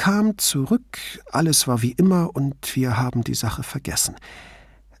 »Er kam zurück, alles war wie immer, und wir haben die Sache vergessen.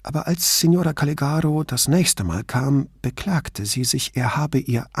 Aber als Signora Caligaro das nächste Mal kam, beklagte sie sich, er habe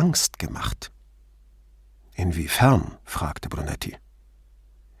ihr Angst gemacht.« »Inwiefern?«, fragte Brunetti.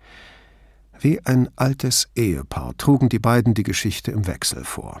 Wie ein altes Ehepaar trugen die beiden die Geschichte im Wechsel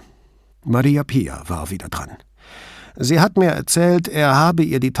vor. Maria Pia war wieder dran. Sie hat mir erzählt, er habe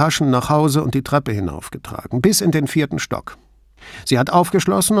ihr die Taschen nach Hause und die Treppe hinaufgetragen, bis in den 4. Stock. Sie hat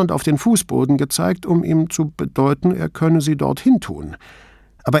aufgeschlossen und auf den Fußboden gezeigt, um ihm zu bedeuten, er könne sie dorthin tun.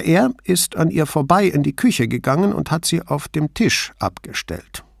 Aber er ist an ihr vorbei in die Küche gegangen und hat sie auf dem Tisch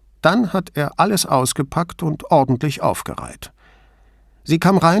abgestellt. Dann hat er alles ausgepackt und ordentlich aufgereiht. Sie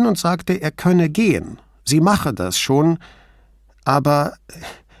kam rein und sagte, er könne gehen, sie mache das schon, aber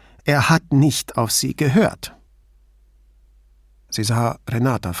er hat nicht auf sie gehört.« Sie sah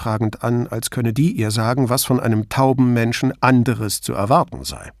Renata fragend an, als könne die ihr sagen, was von einem tauben Menschen anderes zu erwarten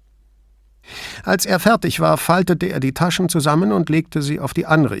sei. Als er fertig war, faltete er die Taschen zusammen und legte sie auf die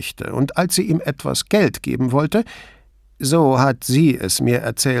Anrichte, und als sie ihm etwas Geld geben wollte, so hat sie es mir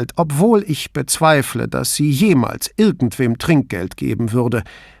erzählt, obwohl ich bezweifle, dass sie jemals irgendwem Trinkgeld geben würde.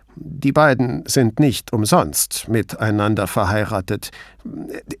 Die beiden sind nicht umsonst miteinander verheiratet.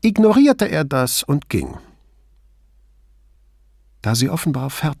 Ignorierte er das und ging. Da sie offenbar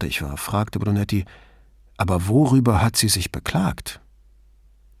fertig war, fragte Brunetti, »Aber worüber hat sie sich beklagt?«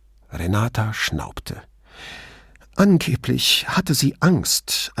 Renata schnaubte. Angeblich hatte sie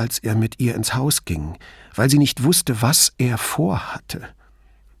Angst, als er mit ihr ins Haus ging, weil sie nicht wusste, was er vorhatte.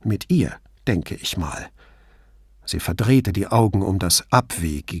 Mit ihr, denke ich mal. Sie verdrehte die Augen, um das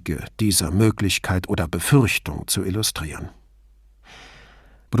Abwegige dieser Möglichkeit oder Befürchtung zu illustrieren.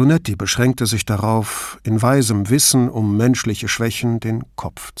 Brunetti beschränkte sich darauf, in weisem Wissen um menschliche Schwächen den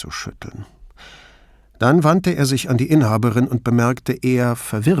Kopf zu schütteln. Dann wandte er sich an die Inhaberin und bemerkte eher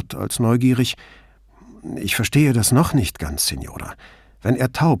verwirrt als neugierig: »Ich verstehe das noch nicht ganz, Signora. Wenn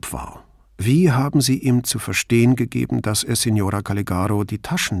er taub war, wie haben Sie ihm zu verstehen gegeben, dass er Signora Caligaro die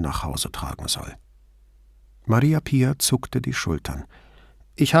Taschen nach Hause tragen soll?« Maria Pia zuckte die Schultern.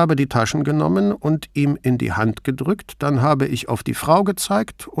 »Ich habe die Taschen genommen und ihm in die Hand gedrückt, dann habe ich auf die Frau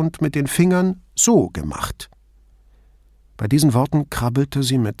gezeigt und mit den Fingern so gemacht.« Bei diesen Worten krabbelte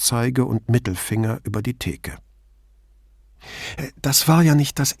sie mit Zeige und Mittelfinger über die Theke. »Das war ja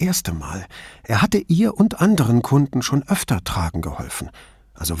nicht das erste Mal. Er hatte ihr und anderen Kunden schon öfter tragen geholfen.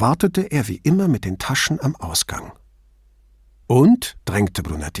 Also wartete er wie immer mit den Taschen am Ausgang.« »Und?« drängte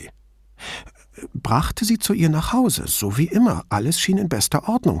Brunetti. »Brachte sie zu ihr nach Hause, so wie immer. Alles schien in bester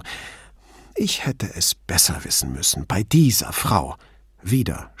Ordnung. Ich hätte es besser wissen müssen, bei dieser Frau.«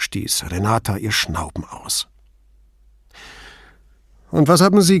 Wieder stieß Renata ihr Schnauben aus. »Und was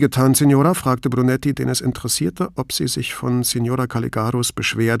haben Sie getan, Signora?« fragte Brunetti, den es interessierte, ob sie sich von Signora Caligaros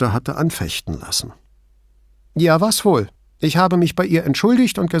Beschwerde hatte anfechten lassen. »Ja, was wohl? Ich habe mich bei ihr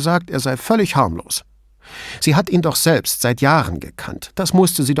entschuldigt und gesagt, er sei völlig harmlos. Sie hat ihn doch selbst seit Jahren gekannt. Das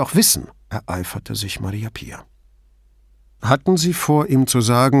musste sie doch wissen«, ereiferte sich Maria Pia. »Hatten Sie vor, ihm zu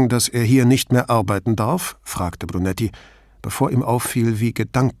sagen, dass er hier nicht mehr arbeiten darf?« fragte Brunetti, bevor ihm auffiel, wie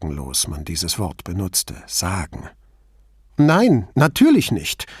gedankenlos man dieses Wort benutzte. »Sagen.« »Nein, natürlich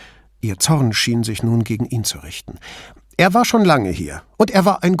nicht.« Ihr Zorn schien sich nun gegen ihn zu richten. »Er war schon lange hier, und er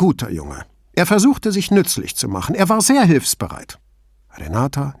war ein guter Junge. Er versuchte, sich nützlich zu machen. Er war sehr hilfsbereit.«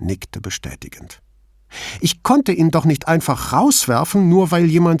 Renata nickte bestätigend. »Ich konnte ihn doch nicht einfach rauswerfen, nur weil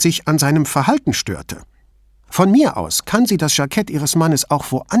jemand sich an seinem Verhalten störte. Von mir aus kann sie das Jackett ihres Mannes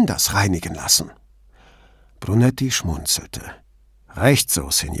auch woanders reinigen lassen.« Brunetti schmunzelte. »Recht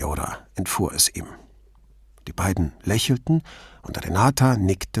so, Signora«, entfuhr es ihm. Die beiden lächelten, und Renata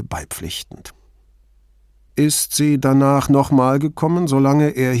nickte beipflichtend. »Ist sie danach nochmal gekommen, solange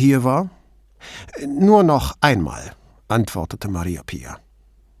er hier war?« »Nur noch einmal«, antwortete Maria Pia.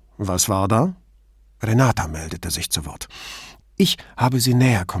 »Was war da?« Renata meldete sich zu Wort. »Ich habe sie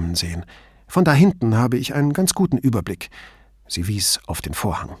näher kommen sehen. Von da hinten habe ich einen ganz guten Überblick.« Sie wies auf den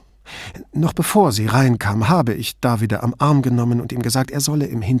Vorhang. »Noch bevor sie reinkam, habe ich Davide am Arm genommen und ihm gesagt, er solle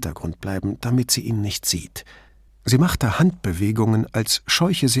im Hintergrund bleiben, damit sie ihn nicht sieht.« Sie machte Handbewegungen, als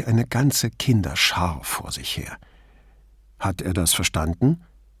scheuche sie eine ganze Kinderschar vor sich her. »Hat er das verstanden?«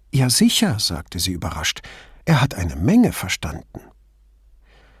 »Ja, sicher«, sagte sie überrascht. »Er hat eine Menge verstanden.«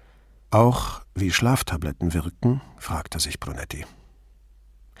 »Auch wie Schlaftabletten wirken?« fragte sich Brunetti.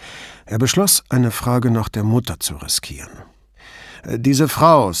 Er beschloss, eine Frage nach der Mutter zu riskieren. »Diese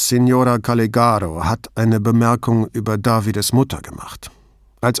Frau, Signora Caligaro, hat eine Bemerkung über Davides Mutter gemacht.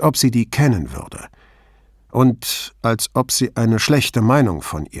 Als ob sie die kennen würde. Und als ob sie eine schlechte Meinung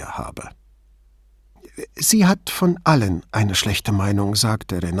von ihr habe.« »Sie hat von allen eine schlechte Meinung«,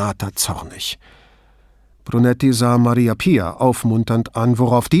 sagte Renata zornig. Brunetti sah Maria Pia aufmunternd an,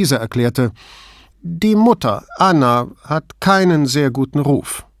 worauf diese erklärte: »Die Mutter, Anna, hat keinen sehr guten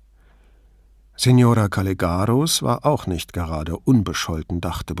Ruf.« Signora Caligaros war auch nicht gerade unbescholten,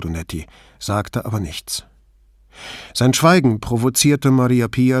 dachte Brunetti, sagte aber nichts. Sein Schweigen provozierte Maria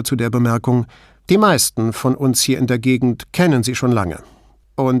Pia zu der Bemerkung: »Die meisten von uns hier in der Gegend kennen sie schon lange.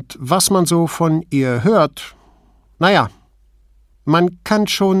 Und was man so von ihr hört, naja, man kann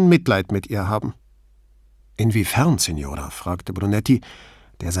schon Mitleid mit ihr haben.« »Inwiefern, Signora?« fragte Brunetti,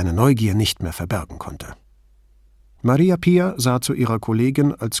 der seine Neugier nicht mehr verbergen konnte. Maria Pia sah zu ihrer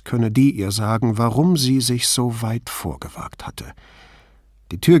Kollegin, als könne die ihr sagen, warum sie sich so weit vorgewagt hatte.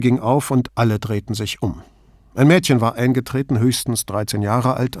 Die Tür ging auf und alle drehten sich um. Ein Mädchen war eingetreten, höchstens 13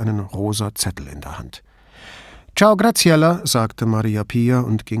 Jahre alt, einen rosa Zettel in der Hand. »Ciao, Graziella«, sagte Maria Pia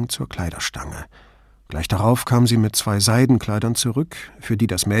und ging zur Kleiderstange. Gleich darauf kam sie mit 2 Seidenkleidern zurück, für die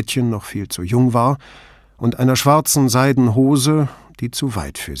das Mädchen noch viel zu jung war, und einer schwarzen Seidenhose, die zu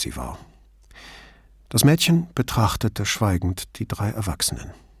weit für sie war. Das Mädchen betrachtete schweigend die 3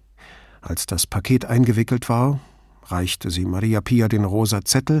 Erwachsenen. Als das Paket eingewickelt war, reichte sie Maria Pia den rosa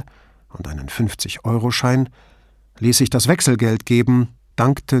Zettel und einen 50-Euro-Schein, ließ sich das Wechselgeld geben,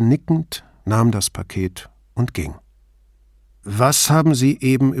 dankte nickend, nahm das Paket und ging. »Was haben Sie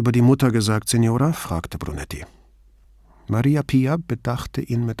eben über die Mutter gesagt, Signora?« fragte Brunetti. Maria Pia bedachte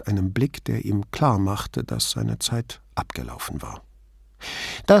ihn mit einem Blick, der ihm klar machte, dass seine Zeit abgelaufen war.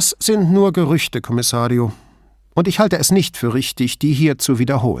 »Das sind nur Gerüchte, Kommissario, und ich halte es nicht für richtig, die hier zu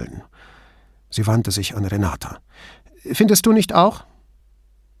wiederholen.« Sie wandte sich an Renata. »Findest du nicht auch?«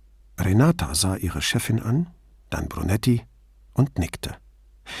 Renata sah ihre Chefin an, dann Brunetti und nickte.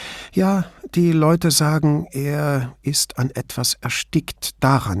 »Ja, die Leute sagen, er ist an etwas erstickt,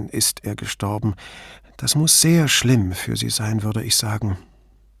 daran ist er gestorben. Das muss sehr schlimm für sie sein, würde ich sagen.«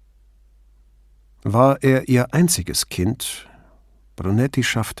 War er ihr einziges Kind? Brunetti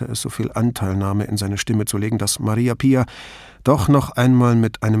schaffte es, so viel Anteilnahme in seine Stimme zu legen, dass Maria Pia doch noch einmal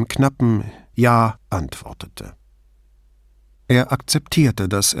mit einem knappen Ja antwortete. Er akzeptierte,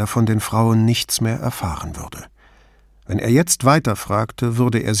 dass er von den Frauen nichts mehr erfahren würde. Wenn er jetzt weiterfragte,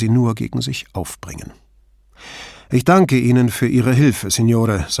 würde er sie nur gegen sich aufbringen. »Ich danke Ihnen für Ihre Hilfe,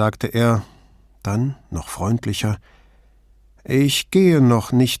 Signore«, sagte er, dann noch freundlicher, »ich gehe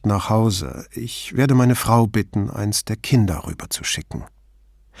noch nicht nach Hause. Ich werde meine Frau bitten, eins der Kinder rüberzuschicken.«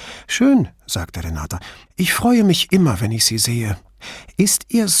 »Schön«, sagte Renata, »ich freue mich immer, wenn ich Sie sehe. Ist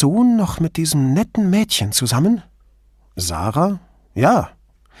Ihr Sohn noch mit diesem netten Mädchen zusammen?« »Sarah? Ja.«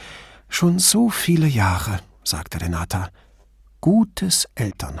 »Schon so viele Jahre«, sagte Renata. »Gutes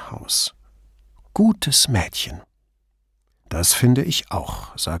Elternhaus. Gutes Mädchen.« »Das finde ich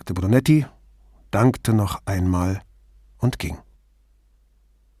auch«, sagte Brunetti, dankte noch einmal und ging.